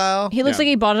Roxbury style. He looks like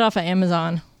he bought it off of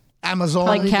Amazon. Amazon.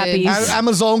 Like Cappies.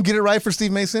 Amazon, get it right for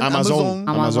Steve Mason.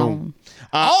 Amazon.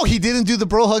 He didn't do the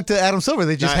bro hug to Adam Silver.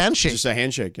 They just handshake. Just a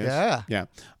handshake. Yes.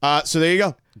 Yeah. So there you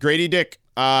go. Grady Dick.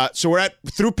 So we're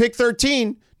through pick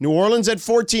 13. New Orleans at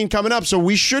 14 coming up. So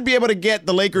we should be able to get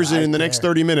the Lakers in the next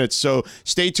 30 minutes. So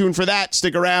stay tuned for that.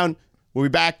 Stick around. We'll be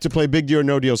back to play Big Deal or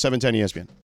No Deal, 710 ESPN.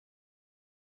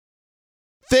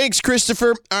 Thanks,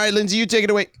 Christopher. All right, Lindsay, you take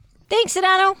it away. Thanks,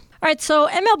 Sedano. All right, so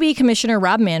MLB Commissioner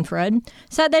Rob Manfred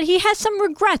said that he has some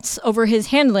regrets over his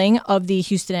handling of the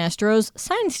Houston Astros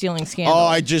sign-stealing scandal. Oh,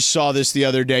 I just saw this the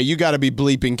other day. You got to be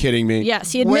bleeping kidding me.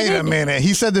 Yes, he admitted. Wait a minute.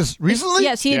 He said this recently?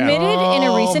 Yes, he admitted in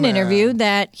a recent interview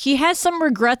that he has some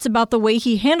regrets about the way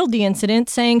he handled the incident,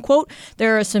 saying, quote,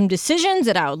 there are some decisions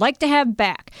that I would like to have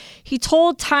back. He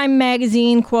told Time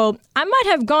magazine, quote, I might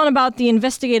have gone about the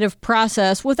investigative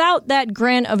process without that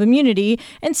grant of immunity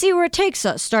and see where it takes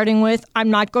us, starting with,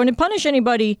 I'm not going to punish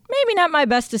anybody, maybe not my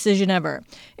best decision ever.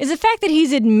 Is the fact that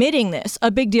he's admitting this a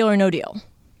big deal or no deal?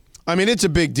 I mean, it's a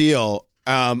big deal.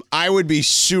 I would be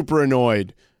super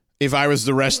annoyed if I was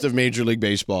the rest of Major League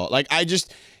Baseball. Like, I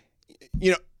just,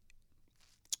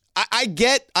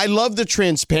 I love the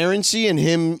transparency and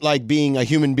him like being a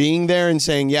human being there and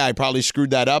saying, yeah, I probably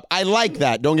screwed that up. I like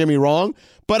that. Don't get me wrong.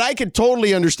 But I could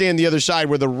totally understand the other side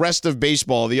where the rest of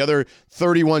baseball, the other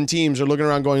 31 teams are looking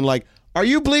around going like, are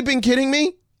you bleeping kidding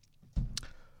me?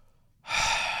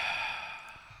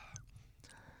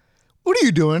 What are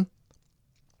you doing?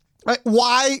 Right?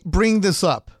 Why bring this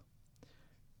up?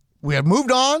 We have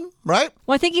moved on, right?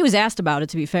 Well, I think he was asked about it,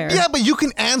 to be fair. Yeah, but you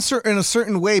can answer in a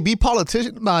certain way, be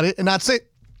politician about it, and not say,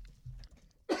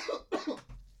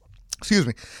 excuse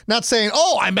me, not saying,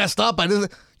 oh, I messed up.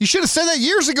 You should have said that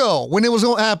years ago when it was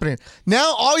happening.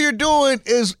 Now all you're doing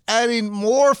is adding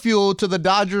more fuel to the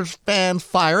Dodgers fans'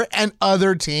 fire and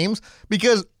other teams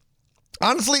because,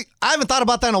 honestly, I haven't thought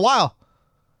about that in a while.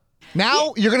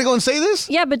 Now you're going to go and say this?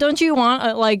 Yeah, but don't you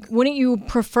want, wouldn't you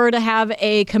prefer to have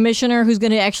a commissioner who's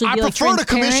going to actually be transparent? I prefer a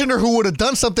commissioner who would have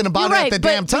done something about it at the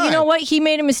damn time. But you know what? He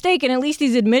made a mistake, and at least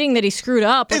he's admitting that he screwed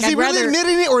up. Is he really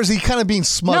admitting it, or is he kind of being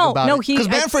smug about it? No, because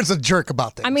Manfred's a jerk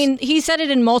about things. I mean, he said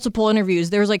it in multiple interviews.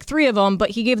 There was 3 of them, but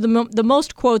he gave the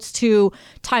most quotes to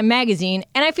Time Magazine,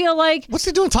 and I feel like... What's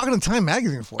he doing talking to Time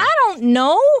Magazine for? I don't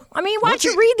know. I mean, why don't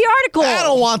you read the article? I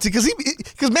don't want to, because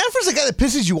Manfred's the guy that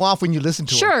pisses you off when you listen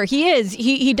to him. Sure, he is.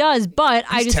 He does, but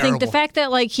I just think the fact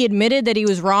that he admitted that he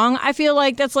was wrong, I feel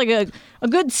like that's a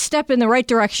good step in the right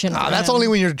direction. That's only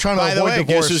when you're trying to avoid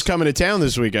divorce. Guess who's coming to town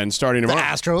this weekend, starting tomorrow? The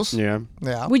Astros.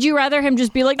 Yeah. Would you rather him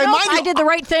just be like, no, I did the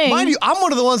right thing? Mind you, I'm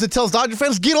one of the ones that tells Dodger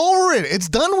fans, get over it. It's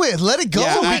done with. Let it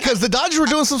go, because the Dodgers were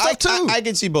doing some stuff too. I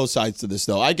can see both sides to this,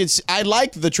 though. I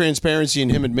like the transparency in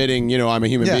him admitting, I'm a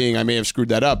human being. I may have screwed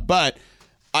that up, but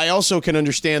I also can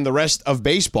understand the rest of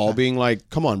baseball being like,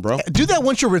 come on, bro. Do that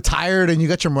once you're retired and you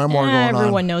got your memoir going on.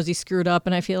 Everyone knows he screwed up,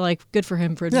 and I feel like good for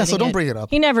him for admitting it. Yeah, so don't bring it up.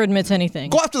 He never admits anything.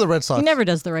 Go after the Red Sox. He never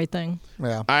does the right thing.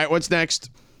 Yeah. All right, what's next?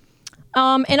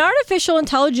 An artificial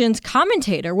intelligence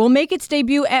commentator will make its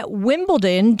debut at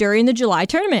Wimbledon during the July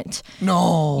tournament.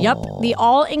 No. Yep. The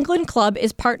All England Club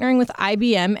is partnering with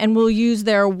IBM and will use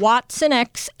their Watson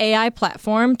X AI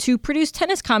platform to produce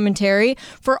tennis commentary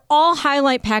for all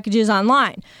highlight packages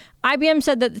online. IBM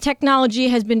said that the technology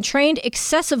has been trained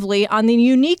excessively on the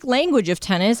unique language of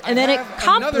tennis and that it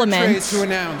complements... Another trade to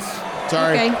announce.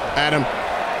 Sorry, okay. Adam.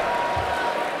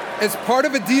 As part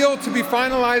of a deal to be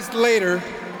finalized later,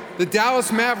 the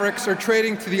Dallas Mavericks are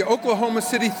trading to the Oklahoma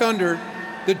City Thunder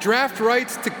the draft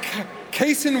rights to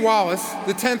Cason Wallace,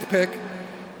 the 10th pick,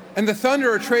 and the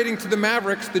Thunder are trading to the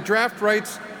Mavericks the draft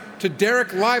rights to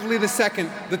Derek Lively II,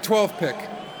 the 12th pick.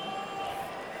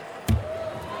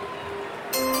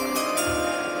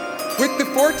 With the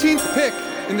 14th pick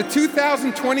in the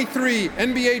 2023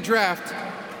 NBA Draft,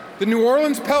 the New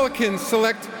Orleans Pelicans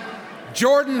select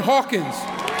Jordan Hawkins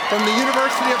from the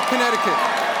University of Connecticut.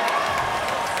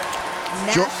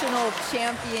 National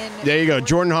champion. There you go.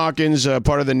 Jordan Hawkins,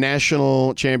 part of the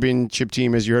national championship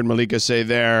team, as you heard Malika say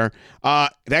there.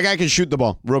 That guy can shoot the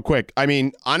ball real quick. I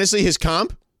mean, honestly, his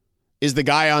comp is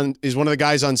one of the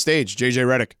guys on stage, JJ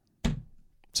Redick.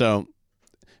 So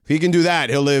if he can do that,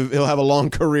 he'll have a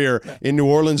long career in New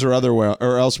Orleans or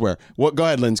elsewhere. Go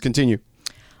ahead, Linz, continue.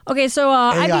 Okay, so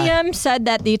IBM said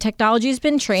that the technology has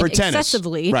been trained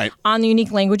excessively on the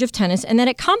unique language of tennis and that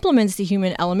it complements the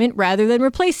human element rather than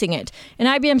replacing it. An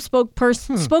IBM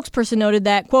spokesperson noted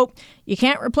that, quote, you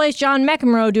can't replace John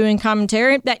McEnroe doing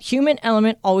commentary. That human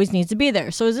element always needs to be there.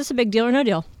 So is this a big deal or no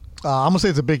deal? I'm going to say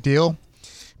it's a big deal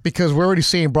because we're already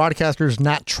seeing broadcasters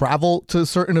not travel to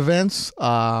certain events.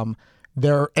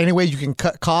 Any way you can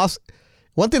cut costs.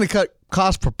 One thing to cut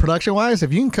cost production-wise,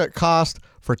 if you can cut cost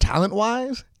for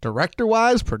talent-wise,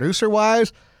 director-wise,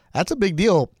 producer-wise, that's a big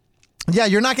deal. Yeah,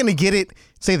 you're not going to get it,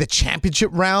 say, the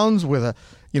championship rounds with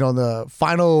the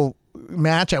final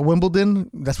match at Wimbledon.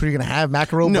 That's what you're going to have,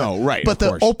 McEnroe. No, right, But of the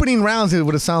course. opening rounds is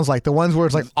what it sounds like. The ones where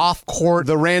it's like off-court.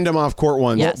 The random off-court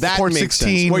ones. Yes. That Court makes 16.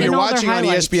 sense. Well, And you're all their watching on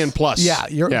highlights. ESPN Plus.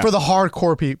 Yeah, for the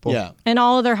hardcore people. Yeah. And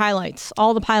all of their highlights,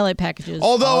 all the highlight packages.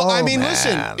 Although, Oh, I mean, man.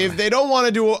 listen, if they don't want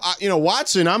to do,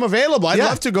 Watson, I'm available. I'd Yeah.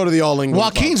 love to go to the All England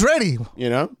Joaquin's Club, ready. you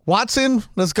know? Watson,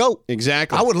 let's go.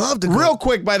 Exactly. I would love to go. Real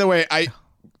quick, by the way, I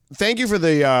thank you for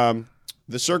the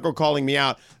circle calling me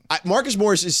out. Marcus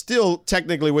Morris is still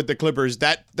technically with the Clippers.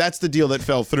 That's the deal that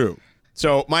fell through.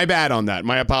 So my bad on that.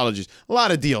 My apologies. A lot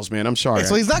of deals, man. I'm sorry.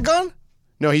 So he's not gone?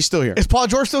 No, he's still here. Is Paul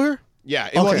George still here? Yeah.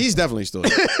 Well, Okay. he's definitely still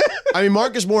here. I mean,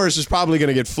 Marcus Morris is probably going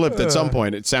to get flipped at some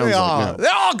point. It sounds like now.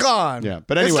 They're all gone. Yeah,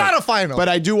 but anyway, it's not a final. But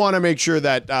I do want to make sure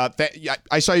that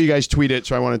I saw you guys tweet it,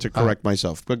 so I wanted to correct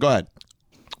myself. But go ahead.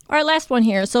 All right, last one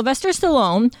here. Sylvester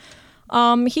Stallone.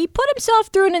 He put himself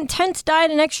through an intense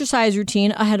diet and exercise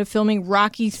routine ahead of filming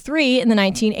Rocky III in the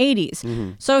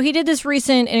 1980s. So he did this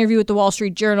recent interview with the Wall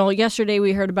Street Journal. Yesterday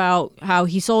we heard about how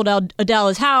he sold Adele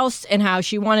his house and how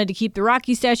she wanted to keep the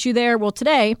Rocky statue there. Well,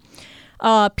 today,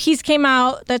 a piece came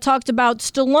out that talked about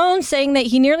Stallone saying that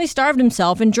he nearly starved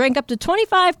himself and drank up to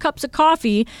 25 cups of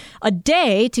coffee a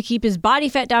day to keep his body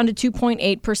fat down to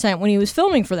 2.8% when he was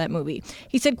filming for that movie.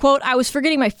 He said, quote, "I was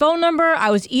forgetting my phone number.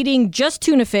 I was eating just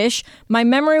tuna fish. My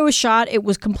memory was shot. It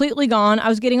was completely gone. I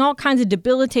was getting all kinds of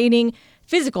debilitating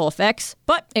physical effects,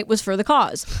 but it was for the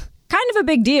cause." Kind of a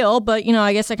big deal, but,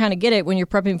 I guess I kind of get it when you're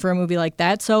prepping for a movie like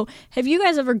that. So have you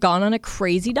guys ever gone on a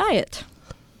crazy diet?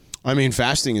 I mean,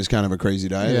 fasting is kind of a crazy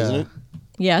diet, isn't it?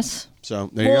 Yes.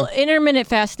 So there you Well, go. intermittent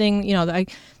fasting,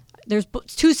 there's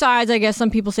two sides. I guess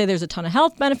some people say there's a ton of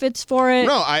health benefits for it.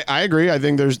 No, I agree. I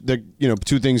think there's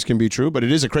two things can be true, but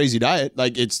it is a crazy diet.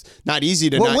 Like, it's not easy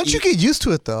to well, not once eat. you get used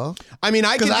to it, though, I mean,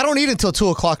 because I don't eat until 2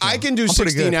 o'clock. I can do I'm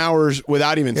pretty 16 good. hours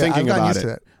without even thinking I've gotten about used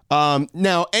it. to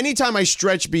Now, anytime I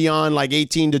stretch beyond like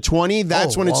 18 to 20,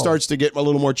 that's when it whoa. starts to get a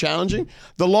little more challenging.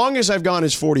 The longest I've gone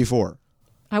is 44.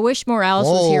 I wish Morales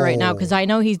was here right now Whoa. because I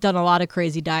know he's done a lot of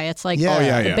crazy diets, like Yeah. Oh,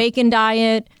 yeah, the yeah. bacon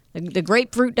diet, the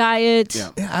grapefruit diet. Yeah.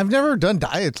 Yeah, I've never done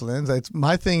diets, Linz.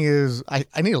 My thing is I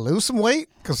need to lose some weight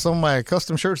because some of my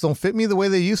custom shirts don't fit me the way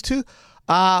they used to.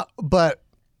 But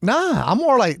nah, I'm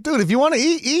more like, dude, if you want to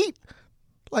eat.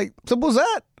 Like, simple as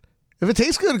that. If it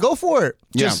tastes good, go for it.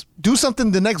 Just do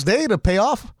something the next day to pay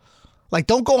off. Like,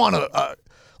 don't go on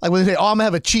like when they say, oh, I'm going to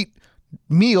have a cheat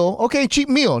meal. Okay, cheap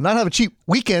meal. Not have a cheap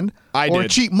weekend or a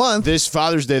cheap month. This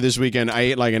Father's Day this weekend, I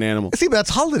ate like an animal. See, but that's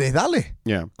holiday. Dale.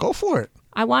 Yeah. Go for it.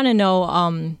 I want to know.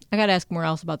 I got to ask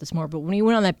Morales about this more. But when he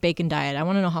went on that bacon diet, I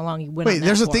want to know how long he went. on Wait, that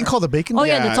there's a for. thing called the bacon Oh diet?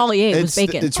 yeah, that's all he ate was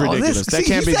bacon. It's Oh, ridiculous. this- that see,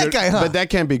 can't be he's that good, guy, huh? but that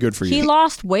can't be good for you. He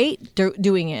lost weight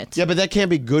doing it. Yeah, but that can't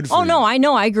be good for you. Oh no, I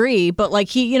know, I agree, but like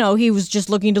he was just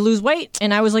looking to lose weight,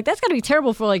 and I was like, that's got to be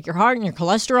terrible for like your heart and your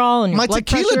cholesterol and your My blood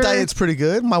tequila pressure. diet's pretty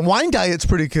good. My wine diet's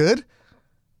pretty good.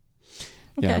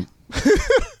 Okay. Yeah.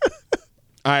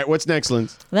 All right, what's next,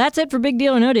 Linz? That's it for Big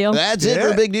Deal or No Deal. That's it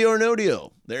for Big Deal or No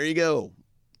Deal. There you go.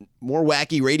 More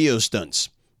wacky radio stunts.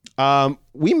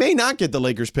 We may not get the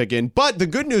Lakers pick in, but the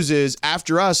good news is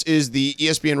after us is the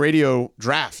ESPN radio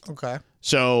draft. Okay.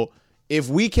 So if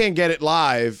we can't get it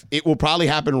live, it will probably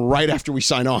happen right after we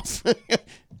sign off.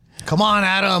 Come on,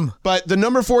 Adam. But the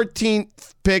number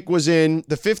 14th pick was in.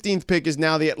 The 15th pick is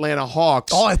now the Atlanta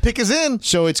Hawks. Oh, that pick is in.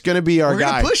 So it's going to be our We're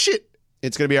guy. going to push it.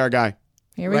 It's going to be our guy.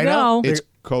 Here we Right go. now? It's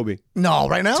Kobe No,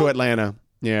 right now? to Atlanta.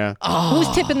 Yeah. Who's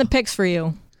tipping the picks for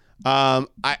you? I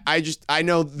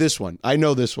know this one.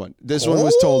 This one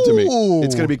was told to me.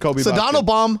 It's going to be Kobe Sedano Buffkin.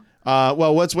 bomb.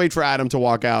 Well, let's wait for Adam to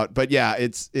walk out. But yeah,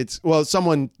 well,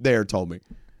 someone there told me.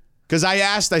 Because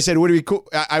I said, would it be cool?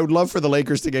 I would love for the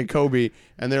Lakers to get Kobe.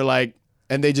 And they're like,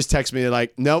 and they just text me, they're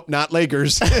like, nope, not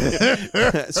Lakers.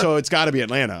 So it's got to be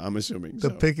Atlanta, I'm assuming. The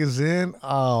pick is in.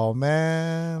 Oh,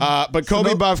 man. But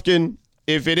Kobe Buffkin,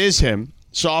 if it is him,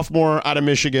 sophomore out of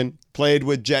Michigan, played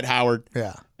with Jet Howard.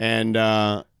 Yeah. And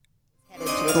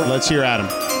let's hear Adam.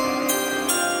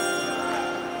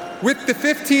 With the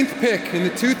 15th pick in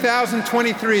the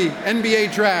 2023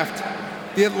 NBA Draft,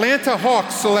 the Atlanta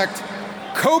Hawks select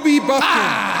Kobe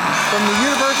Buffkin from the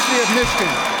University of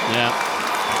Michigan. Yeah.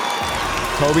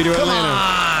 Kobe to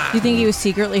Atlanta. Do you think he was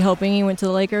secretly hoping he went to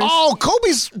the Lakers? Oh,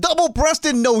 Kobe's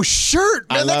double-breasted, no shirt.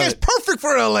 Man, that love guy's it. perfect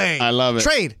for LA. I love it.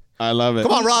 Trade. I love it.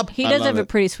 Come on, Rob. He I does love have a it.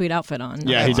 pretty sweet outfit on.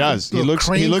 Yeah, he does. He Little looks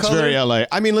cream very color. LA.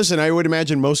 I mean, listen, I would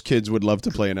imagine most kids would love to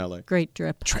play in LA. Great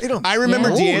drip. Trade him. I remember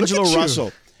Yeah. Ooh, D'Angelo look at you.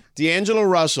 Russell. D'Angelo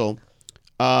Russell.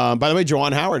 By the way,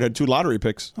 Juwan Howard had 2 lottery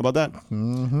picks. How about that?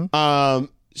 Mm-hmm.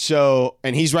 So,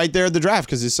 and he's right there at the draft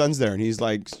because his son's there, and he's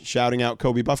like shouting out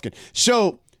Kobe Buffkin.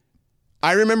 So,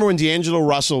 I remember when D'Angelo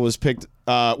Russell was picked.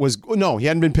 He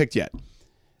hadn't been picked yet.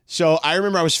 So I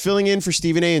remember I was filling in for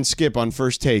Stephen A. and Skip on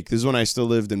First Take. This is when I still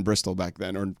lived in Bristol back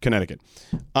then, or Connecticut.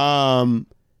 And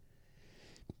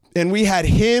we had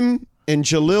him and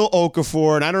Jahlil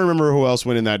Okafor, and I don't remember who else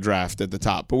went in that draft at the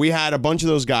top, but we had a bunch of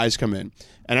those guys come in.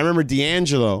 And I remember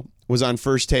D'Angelo was on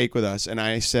First Take with us, and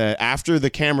I said, after the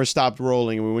camera stopped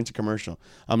rolling and we went to commercial,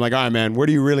 I'm like, all right, man, where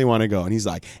do you really want to go? And he's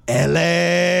like,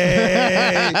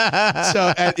 L.A.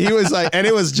 So and he was like, and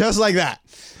it was just like that.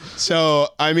 So,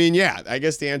 I mean, yeah, I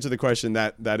guess to answer the question,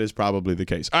 that is probably the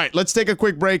case. All right, let's take a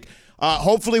quick break.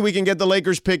 Hopefully we can get the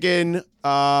Lakers pick in.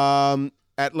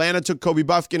 Atlanta took Kobe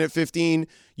Buffkin at 15.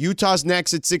 Utah's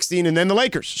next at 16, and then the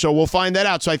Lakers. So we'll find that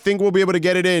out. So I think we'll be able to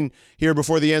get it in here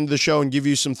before the end of the show and give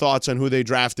you some thoughts on who they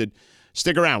drafted.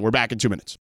 Stick around. We're back in 2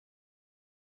 minutes.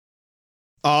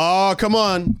 Oh, come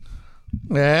on.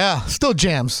 Yeah, still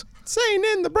jams. Saying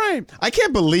in the brain. I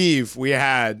can't believe we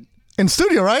had... In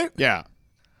studio, right? Yeah.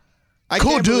 I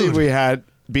Cool can't dude. believe we had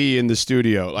B in the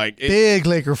studio. Big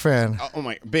Laker fan. Oh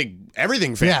my, big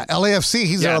everything fan. Yeah, LAFC.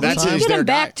 He's there all the that's time. his- Get their him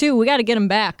back, guy. too. We got to get him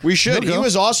back. We should. He'll He go.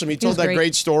 was awesome. He told was that great.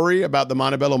 great story about the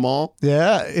Montebello Mall.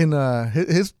 Yeah, in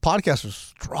his podcast is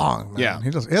strong, man. Yeah.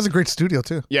 He has a great studio,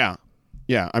 too. Yeah.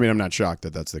 Yeah. I mean, I'm not shocked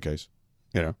that that's the case.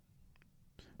 You know.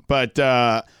 But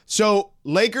so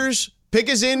Lakers pick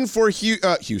is in for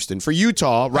Houston, for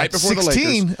Utah, right At before 16?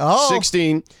 the Lakers. Oh.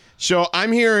 16. So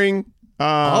I'm hearing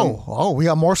We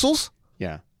got morsels?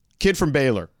 yeah. Kid from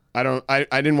Baylor. I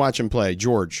didn't watch him play.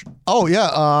 George. Oh, yeah.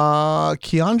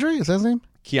 Keandre, is that his name?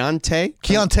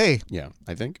 Keontae. Yeah,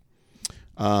 I think.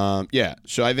 Yeah.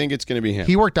 So I think it's going to be him.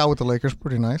 He worked out with the Lakers.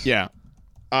 Pretty nice. Yeah.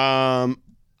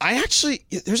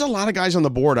 There's a lot of guys on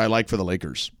the board I like for the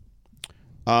Lakers.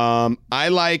 I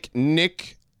like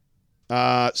Nick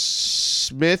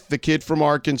Smith, the kid from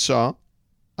Arkansas.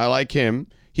 I like him.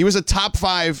 He was a top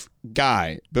 5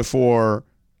 guy before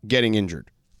getting injured.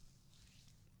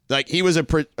 Like, he was a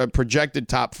projected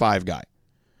top 5 guy.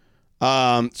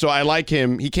 So I like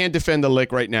him. He can't defend the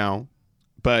lick right now,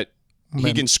 but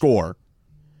he can score.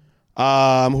 Who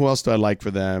else do I like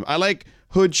for them? I like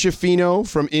Hood Schifino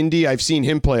from Indy. I've seen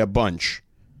him play a bunch.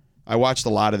 I watched a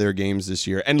lot of their games this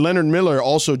year. And Leonard Miller,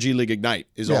 also G League Ignite,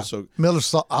 is also...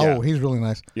 Miller's he's really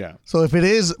nice. Yeah. So if it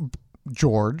is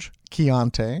George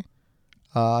Keontae,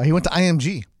 he went to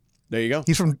IMG. There you go.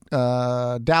 He's from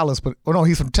Dallas,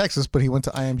 he's from Texas, but he went to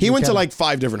IMG. He went to Academy. like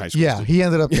 5 different high schools. Yeah, he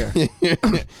ended up there.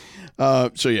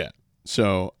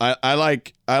 So I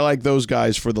like those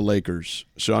guys for the Lakers.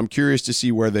 So I'm curious to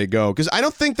see where they go, because I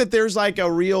don't think that there's like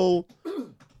a real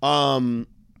a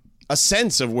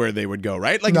sense of where they would go,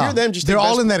 right? Like, No, you're them, just they're the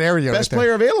all best- in that area. Best right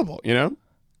player available, you know.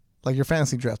 like your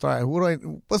fantasy draft. All right,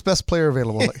 what's best player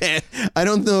available? I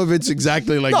don't know if it's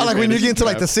exactly like No, your like when you fantasy get into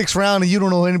like the draft. 6th round and you don't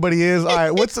know who anybody is. All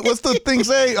right, what's the thing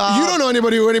say? You don't know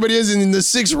who anybody is in the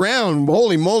 6th round.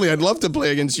 Holy moly, I'd love to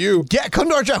play against you. Yeah, come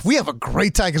to our draft. We have a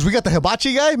great time because we got the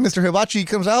hibachi guy, Mr. Hibachi,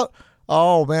 comes out.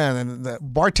 Oh man, and the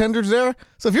bartender's there.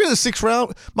 So if you're in the 6th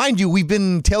round, mind you, we've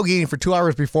been tailgating for 2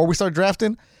 hours before we start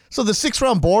drafting. So the 6th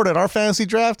round board at our fantasy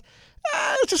draft,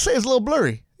 let's just say it's a little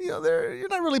blurry. You know, you're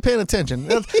not really paying attention.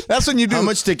 That's when you do. How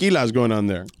much tequila is going on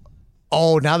there?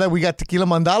 Oh, now that we got Tequila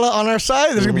Mandala on our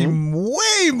side, there's Mm-hmm. going to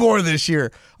be way more this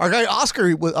year. Our guy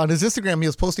Oscar, on his Instagram, he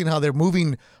was posting how they're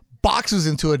moving boxes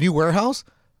into a new warehouse.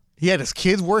 He had his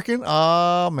kids working.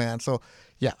 Oh, man. So,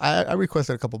 yeah, I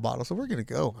requested a couple bottles. So we're going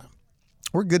to go, man.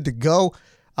 We're good to go.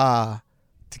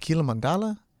 Tequila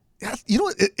Mandala. Yeah, you know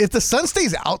what? If the sun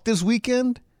stays out this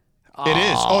weekend. It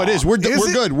is. Oh, it is. We're Is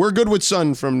it? good. We're good with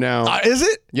sun from now. Is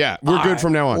it? Yeah, we're All good right.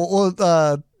 from now on.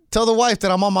 Well, tell the wife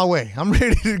that I'm on my way. I'm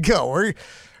ready to go. We're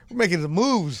making the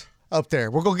moves up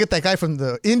there. We're going to get that guy from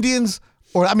the Indians,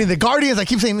 the Guardians. I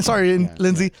keep saying, sorry,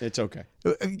 Lindsay. It's okay.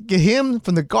 Get him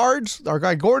from the Guards, our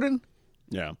guy Gordon.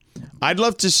 Yeah, I'd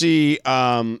love to see.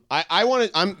 I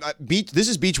want to. Beach. This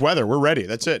is beach weather. We're ready.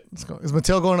 That's it. Let's go. Is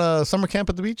Mateo going to summer camp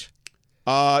at the beach?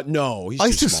 No,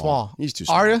 he's too small. He's too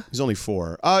small. Are ya? He's only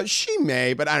 4. She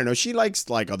may, but I don't know. She likes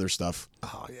like other stuff.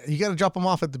 Oh, yeah. You got to drop him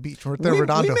off at the beach. We're at We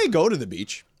Redondo. may go to the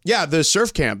beach. Yeah, the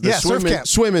surf camp. The surf camp.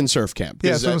 Swim and surf camp.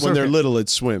 Yeah, 'Cause, swim and when surf they're camp. little,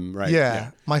 it's swim, right?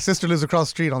 Yeah. My sister lives across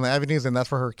the street on the avenues, and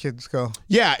that's where her kids go.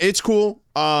 Yeah, it's cool.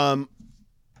 I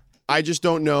just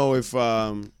don't know if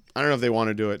I don't know if they want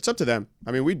to do it. It's up to them.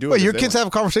 I mean, we do it. Wait, if your they kids want. have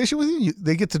a conversation with you?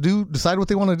 They get to decide what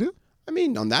they want to do? I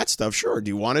mean, on that stuff, sure. Do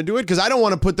you want to do it? Because I don't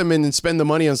want to put them in and spend the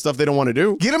money on stuff they don't want to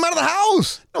do. Get them out of the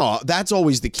house. No, that's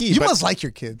always the key. You must like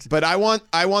your kids. But I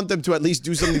want them to at least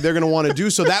do something they're going to want to do,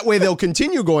 so that way they'll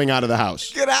continue going out of the house.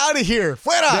 Get out of here.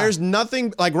 Fuera. There's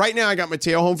nothing like right now. I got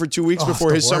Mateo home for 2 weeks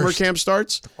before his summer camp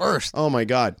starts. Worst. Oh my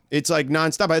God, it's like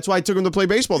nonstop. That's why I took him to play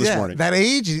baseball this morning. That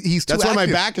age, he's too That's why my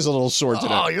active. back is a little sore today.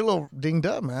 Oh, you're a little dinged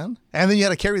up, man. And then you had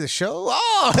to carry the show.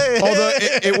 Oh, hey, Although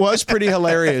it was pretty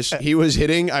hilarious. He was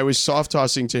hitting. I was soft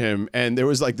tossing to him, and there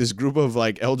was like this group of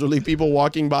like elderly people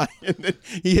walking by, and then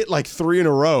he hit like 3 in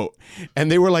a row,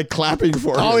 and they were like clapping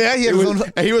for him. Oh, yeah, he had his own-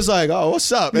 and he was like, "Oh,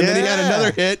 what's up?" And then he had Yeah.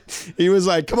 another hit. He was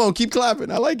like, "Come on, keep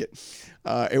clapping. I like it."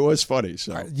 It was funny.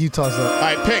 So, all Utah's up.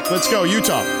 right, pick. Let's go,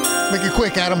 Utah. Make it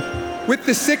quick, Adam. With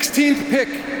the 16th pick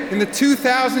in the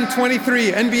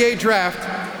 2023 NBA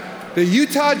Draft, the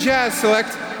Utah Jazz select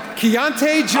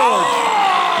Keontae George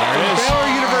There it from is. Baylor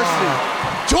University.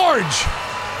 George.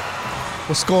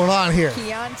 What's going on here?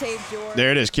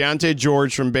 There it is. Keontae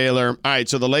George from Baylor. All right,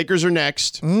 so the Lakers are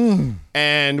next,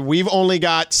 and we've only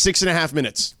got 6.5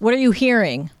 minutes. What are you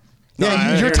hearing?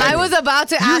 Yeah, you're I typing. was about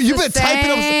to ask You've the been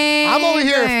typing up. I'm over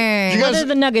here. same You What guys, are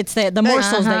the nuggets, the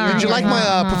morsels that you're did you like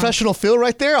my professional feel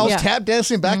right there? I was Yeah. tap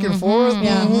dancing back and forth.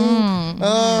 Yeah.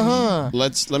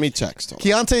 Let me text him.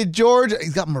 Keontae George,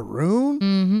 he's got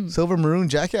maroon, silver maroon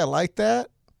jacket. I like that.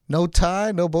 No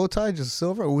tie, no bow tie, just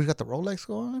silver. Oh, we got the Rolex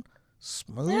going on.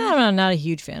 Smooth. Yeah, I'm not a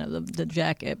huge fan of the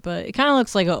jacket, but it kind of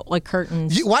looks like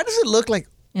curtains Why does it look like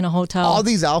in a hotel. all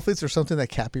these outfits are something that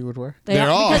Cappy would wear? They They're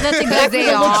are, all. because that's exactly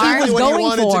They what are. he was What you going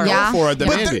wanted for. to go Yeah. for at the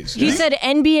But they're- Mandy's. He said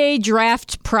NBA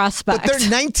draft prospect. But they're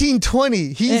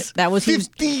 1920. He's That was- he was-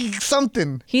 50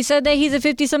 something. He said that he's a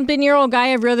 50-something-year-old guy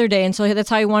every other day, and so that's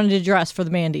how he wanted to dress for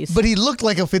the Mandy's. But he looked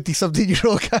like a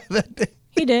 50-something-year-old guy that day.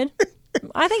 He did.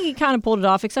 I think he kind of pulled it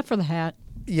off, except for the hat.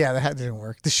 Yeah, the hat didn't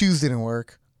work. The shoes didn't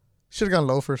work. Should have gone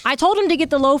loafers. I told him to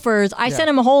get the loafers. I sent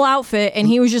him a whole outfit, and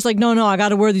he was just like, no, I got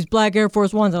to wear these black Air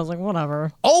Force Ones. I was like,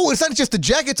 whatever. Oh, it's not just a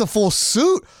jacket, it's a full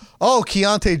suit. Oh,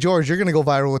 Keontae George, you're going to go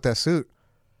viral with that suit.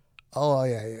 Oh,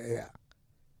 yeah.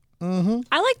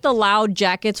 I like the loud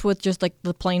jackets with just like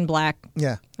the plain black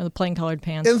Yeah. or the plain colored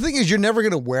pants. And the thing is, you're never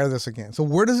going to wear this again. So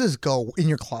where does this go in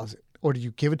your closet? Or do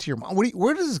you give it to your mom?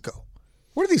 Where does this go?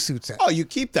 Where are these suits at? Oh, you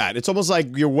keep that. It's almost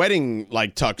like your wedding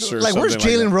like tux or Like, something. where's like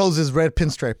Jalen that. Rose's red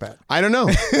pinstripe at? I don't know.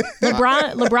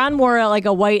 LeBron wore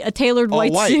a tailored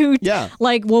white white, suit. yeah.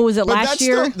 Like, what was it, But last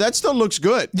year? that still looks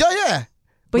good. Yeah.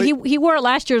 But he wore it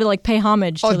last year to like pay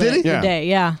homage to Oh, did he? the Yeah. day.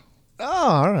 Yeah. Oh,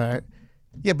 all right.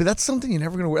 Yeah, but that's something you're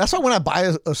never going to wear. That's why when I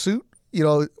buy a suit,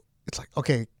 it's like,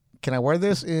 okay, can I wear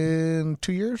this in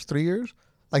 2 years, 3 years?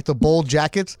 Like the bold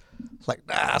jackets. It's like,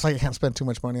 it's like I can't spend too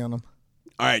much money on them.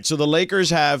 All right, so the Lakers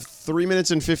have 3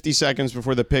 minutes and 50 seconds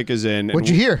before the pick is in. What'd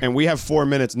you hear? And we have 4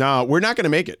 minutes. No, we're not going to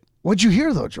make it. What'd you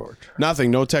hear, though, George?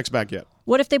 Nothing. No text back yet.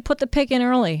 What if they put the pick in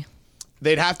early?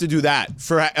 They'd have to do that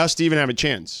for us to even have a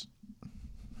chance.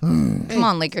 Come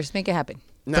on, Lakers, make it happen.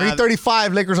 Nah,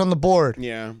 335 Lakers on the board.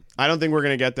 Yeah, I don't think we're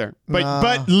going to get there.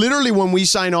 But literally when we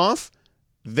sign off,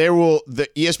 the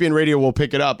ESPN radio will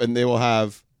pick it up and they will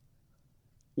have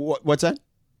what's that?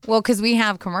 Well, because we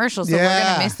have commercials, so we're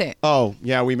Yeah. gonna miss it. Oh,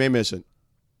 yeah, we may miss it.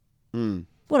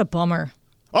 What a bummer.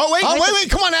 Oh, wait. Wait,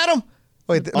 come on, Adam.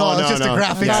 Wait, no, Oh, it's no, just no. the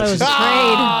graphics. I thought it was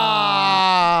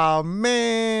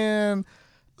Man.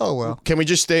 Oh, well. Can we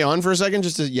just stay on for a second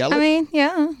just to yell it? I mean,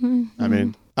 yeah, I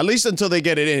mean, at least until they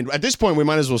get it in. At this point, we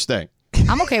might as well stay.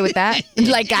 I'm okay with that.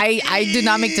 Like, I do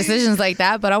not make decisions like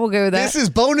that, but I'm okay with that. This is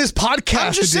bonus podcast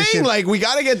I'm just edition. saying, like, we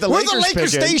got to get the We're Lakers the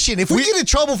Lakers pick in. station. If we get in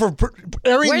trouble for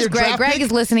airing Where's your Greg? draft Greg pick,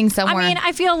 is listening somewhere. I mean,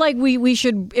 I feel like we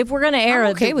should, if we're going to air I'm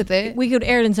it, okay with it. we could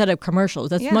air it instead of commercials.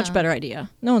 That's a Yeah. much better idea.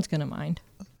 No one's going to mind.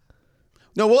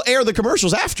 No, we'll air the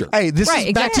commercials after. Hey, this Right,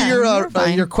 is back to exactly. your You're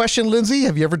fine. your question, Lindsay.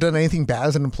 Have you ever done anything bad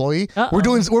as an employee?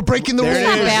 We're breaking the There rules. it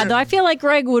Not is. bad, though. I feel like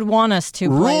Greg would want us to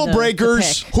play Rule the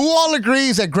breakers. pick. Who all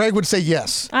agrees that Greg would say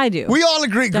yes? I do. We all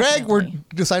agree. Greg, we're Definitely.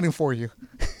 deciding for you.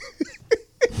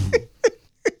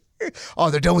 Oh,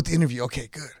 they're done with the interview. Okay,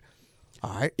 good.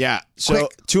 All right. Yeah. So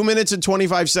Quick. 2 minutes and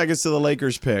 25 seconds to the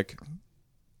Lakers pick,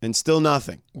 and still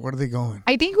nothing. Where are they going?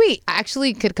 I think we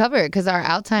actually could cover it because our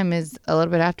out time is a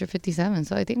little bit after 57,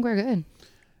 so I think we're good.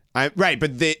 Right,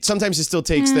 but sometimes it still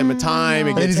takes them a time.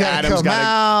 It They gets just gotta Adam's come got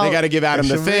out. they got to give Adam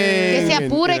the Push 'em thing.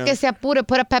 in. Que se apure,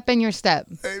 put a pep in your step.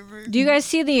 Do you guys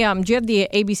see the, do you have the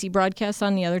ABC broadcast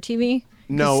on the other TV?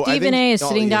 No, I Stephen think- A. is oh,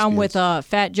 sitting down ESPN's. with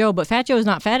Fat Joe, but Fat Joe is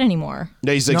not fat anymore.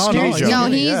 No, he's like No, skinny no, Joe. No,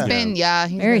 Skinny, he's yeah. been,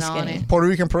 he's Very been on skinny. it. Puerto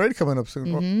Rican Parade coming up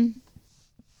soon.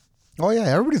 Oh yeah,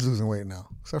 everybody's losing weight now,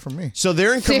 except for me. So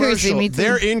they're in Seriously, commercial. me too.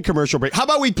 They're in commercial break. How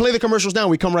about we play the commercials now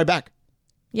and we come right back?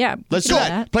 Yeah. Let's do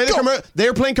that. Play the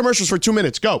they're playing commercials for 2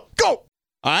 minutes. Go.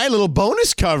 All right, little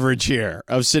bonus coverage here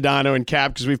of Sedano and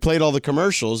Cap because we've played all the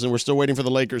commercials and we're still waiting for the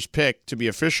Lakers pick to be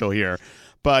official here.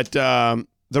 But the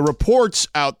reports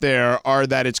out there are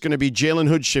that it's going to be Jalen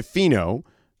Hood-Schifino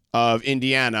of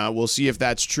Indiana. We'll see if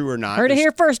that's true or not. Heard it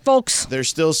here first, folks. There's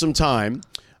still some time.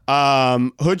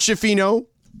 Hood-Schifino,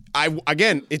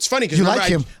 again, it's funny because like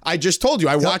him. I just told you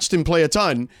I watched him play a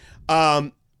ton.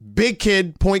 Big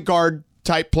kid, point guard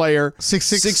type player.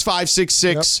 6'6".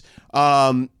 6'5",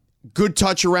 6'6". Good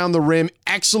touch around the rim.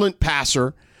 Excellent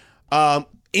passer.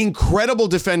 Incredible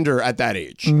defender at that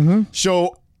age. Mm-hmm.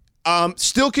 So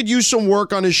still could use some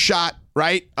work on his shot,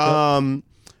 right?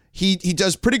 He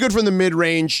does pretty good from the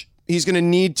mid-range. He's going to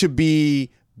need to be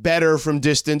better from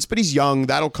distance, but he's young.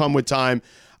 That'll come with time.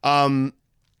 And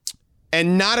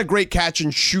not a great catch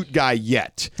and shoot guy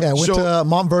yet. Yeah, went to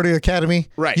Montverde Academy.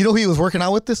 Right. You know who he was working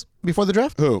out with this before the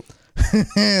draft? Who?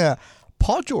 Yeah,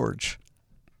 Paul George.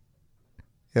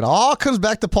 It all comes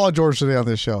back to Paul George today on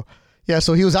this show. Yeah,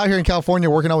 so he was out here in California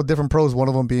working out with different pros, one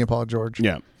of them being Paul George.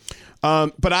 Yeah.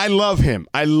 But I love him.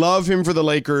 I love him for the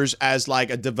Lakers as like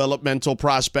a developmental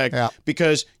prospect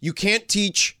because you can't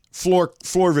teach floor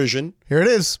vision. Here it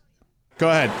is. Go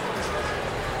ahead.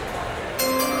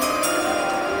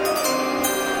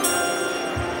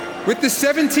 With the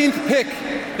 17th pick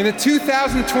in the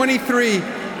 2023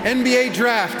 NBA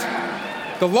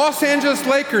Draft, the Los Angeles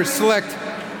Lakers select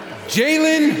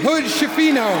Jalen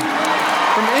Hood-Schifino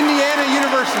from Indiana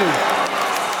University.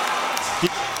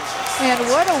 Man,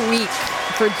 what a week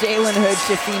for Jalen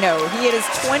Hood-Schifino. He had his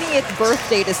 20th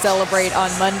birthday to celebrate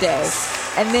on Monday,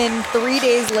 and then 3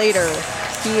 days later,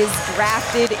 he is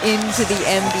drafted into the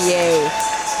NBA.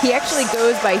 He actually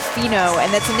goes by Fino,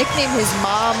 and that's a nickname his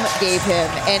mom gave him.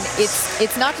 And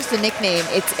it's not just a nickname,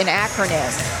 it's an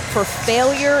acronym for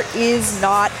failure is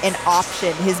not an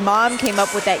option. His mom came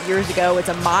up with that years ago. It's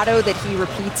a motto that he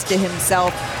repeats to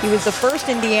himself. He was the first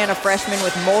Indiana freshman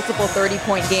with multiple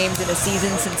 30-point games in a season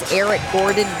since Eric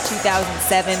Gordon in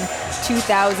 2007,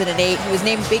 2008. He was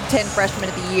named Big Ten Freshman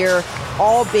of the Year,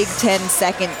 all Big Ten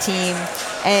second team.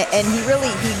 And he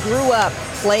grew up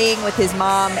playing with his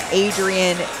mom,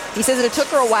 Adrian. He says that it took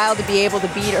her a while to be able to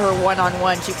beat her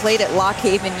one-on-one. She played at Lock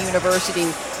Haven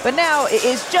University, but now it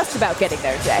is just about getting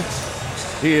there, Jay.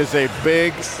 He is a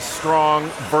big, strong,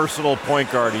 versatile point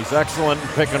guard. He's excellent in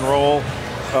pick and roll.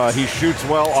 He shoots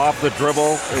well off the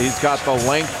dribble. He's got the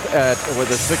length with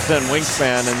a 6'10"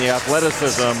 wingspan and the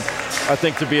athleticism, I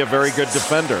think, to be a very good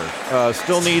defender.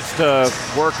 Still needs to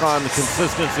work on the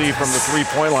consistency from the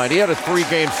three-point line. He had a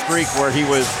 3-game streak where he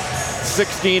was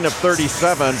 16 of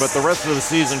 37, but the rest of the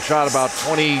season shot about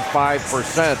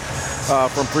 25%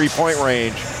 from three-point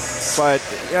range. But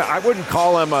yeah, I wouldn't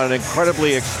call him an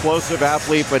incredibly explosive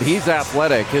athlete, but he's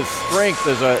athletic. His strength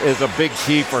is a big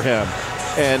key for him.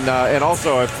 And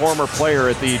also a former player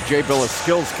at the Jay Billis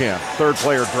Skills Camp. Third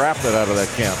player drafted out of that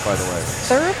camp, by the way.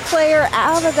 Third player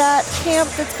out of that camp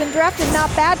that's been drafted. Not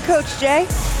bad, Coach Jay.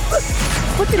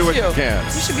 Look at Do what you. you can.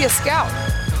 You should be a scout.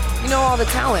 You know all the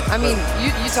talent. I mean,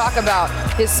 you talk about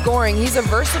his scoring. He's a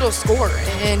versatile scorer,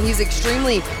 and he's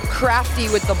extremely crafty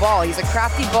with the ball. He's a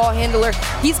crafty ball handler.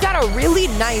 He's got a really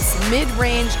nice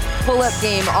mid-range pull-up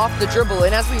game off the dribble.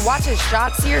 And as we watch his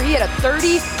shots here, he had a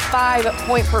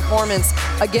 35-point performance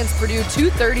against Purdue, 2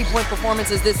 30-point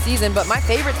performances this season. But my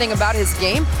favorite thing about his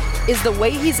game is the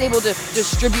way he's able to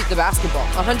distribute the basketball.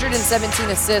 117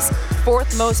 assists,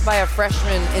 4th most by a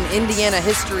freshman in Indiana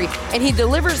history, and he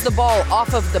delivers the ball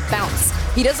off of the bounce.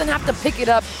 He doesn't have to pick it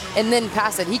up and then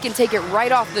pass it. He can take it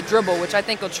right off the dribble, which I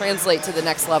think will translate to the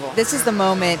next level. This is the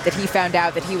moment that he found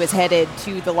out that he was headed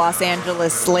to the Los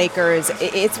Angeles Lakers.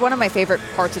 It's one of my favorite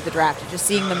parts of the draft, just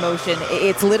seeing the motion.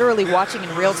 It's literally watching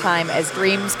in real time as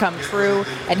dreams come true,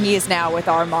 and he is now with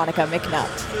our Monica McNutt.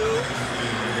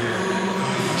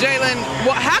 Jalen,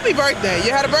 well, happy birthday.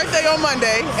 You had a birthday on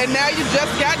Monday, and now you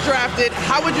just got drafted.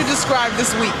 How would you describe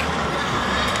this week?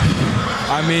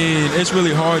 I mean, it's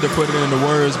really hard to put it into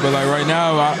words, but like right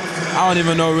now, I don't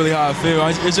even know really how I feel.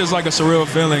 It's just like a surreal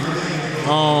feeling.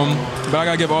 But I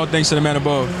gotta give all thanks to the man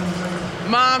above.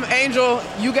 Mom, Angel,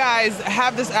 you guys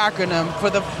have this acronym for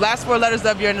the last 4 letters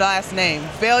of your last name.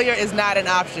 Failure is not an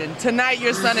option. Tonight,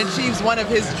 your son achieves one of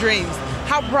his dreams.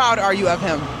 How proud are you of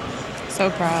him? So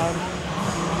proud.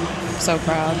 So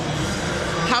proud.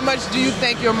 How much do you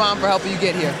thank your mom for helping you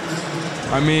get here?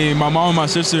 I mean, my mom and my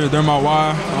sister, they're my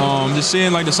why. Just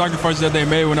seeing like the sacrifices that they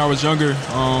made when I was younger,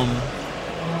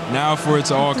 now for it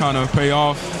to all kind of pay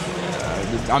off,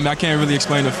 I mean, I can't really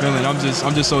explain the feeling. I'm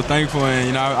just so thankful,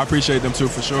 and I appreciate them too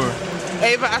for sure.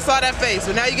 Ava, I saw that face,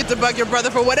 so now you get to bug your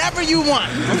brother for whatever you want,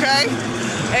 okay?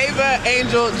 Ava,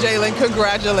 Angel, Jalen,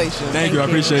 congratulations. Thank you. I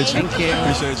appreciate you. Thank you.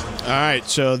 Appreciate you. All right,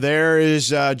 so there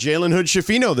is Jalen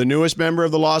Hood-Schifino, the newest member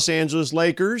of the Los Angeles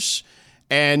Lakers.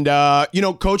 And,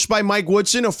 coached by Mike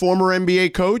Woodson, a former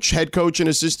NBA coach, head coach and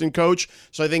assistant coach.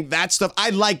 So I think that stuff, I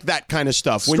like that kind of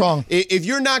stuff. Strong. If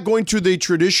you're not going to the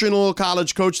traditional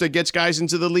college coach that gets guys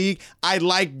into the league, I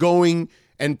like going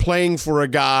and playing for a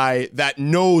guy that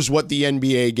knows what the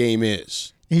NBA game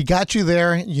is. He got you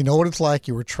there. You know what it's like.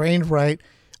 You were trained right.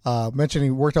 Mentioned he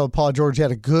worked out with Paul George. He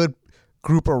had a good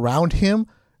group around him.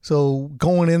 So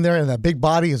going in there and that big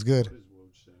body is good.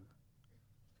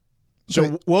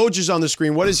 So Woj is on the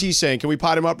screen. What is he saying? Can we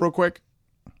pot him up real quick?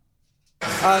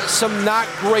 Some not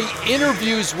great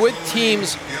interviews with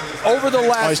teams over the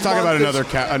last. Oh, he's talking about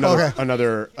month.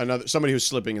 another somebody who's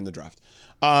slipping in the draft.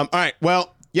 All right.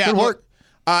 Well, yeah. Good work.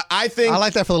 I think I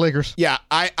like that for the Lakers. Yeah,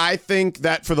 I think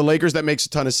that for the Lakers that makes a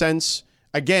ton of sense.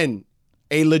 Again,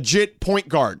 a legit point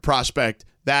guard prospect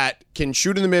that can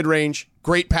shoot in the mid-range,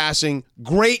 great passing,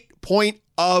 great point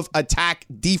of attack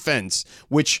defense,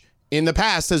 which in the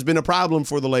past has been a problem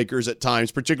for the Lakers at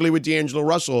times, particularly with D'Angelo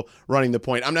Russell running the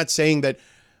point. I'm not saying that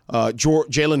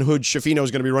Jalen Hood-Schifino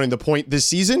is going to be running the point this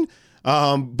season,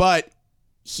 but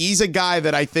he's a guy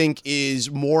that I think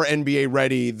is more NBA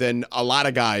ready than a lot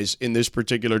of guys in this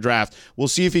particular draft. We'll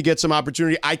see if he gets some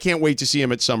opportunity. I can't wait to see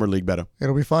him at Summer League, Beto.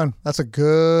 It'll be fun. That's a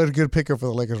good picker for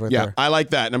the Lakers right there. Yeah, I like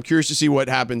that, and I'm curious to see what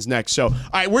happens next. So, all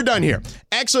right, we're done here.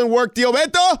 Excellent work, Dio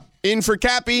Beto. In for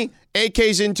Cappy.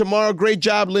 AK's in tomorrow. Great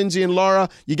job, Lindsay and Laura.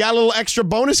 You got a little extra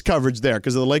bonus coverage there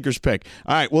because of the Lakers pick.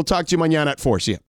 All right, we'll talk to you mañana at 4. See ya.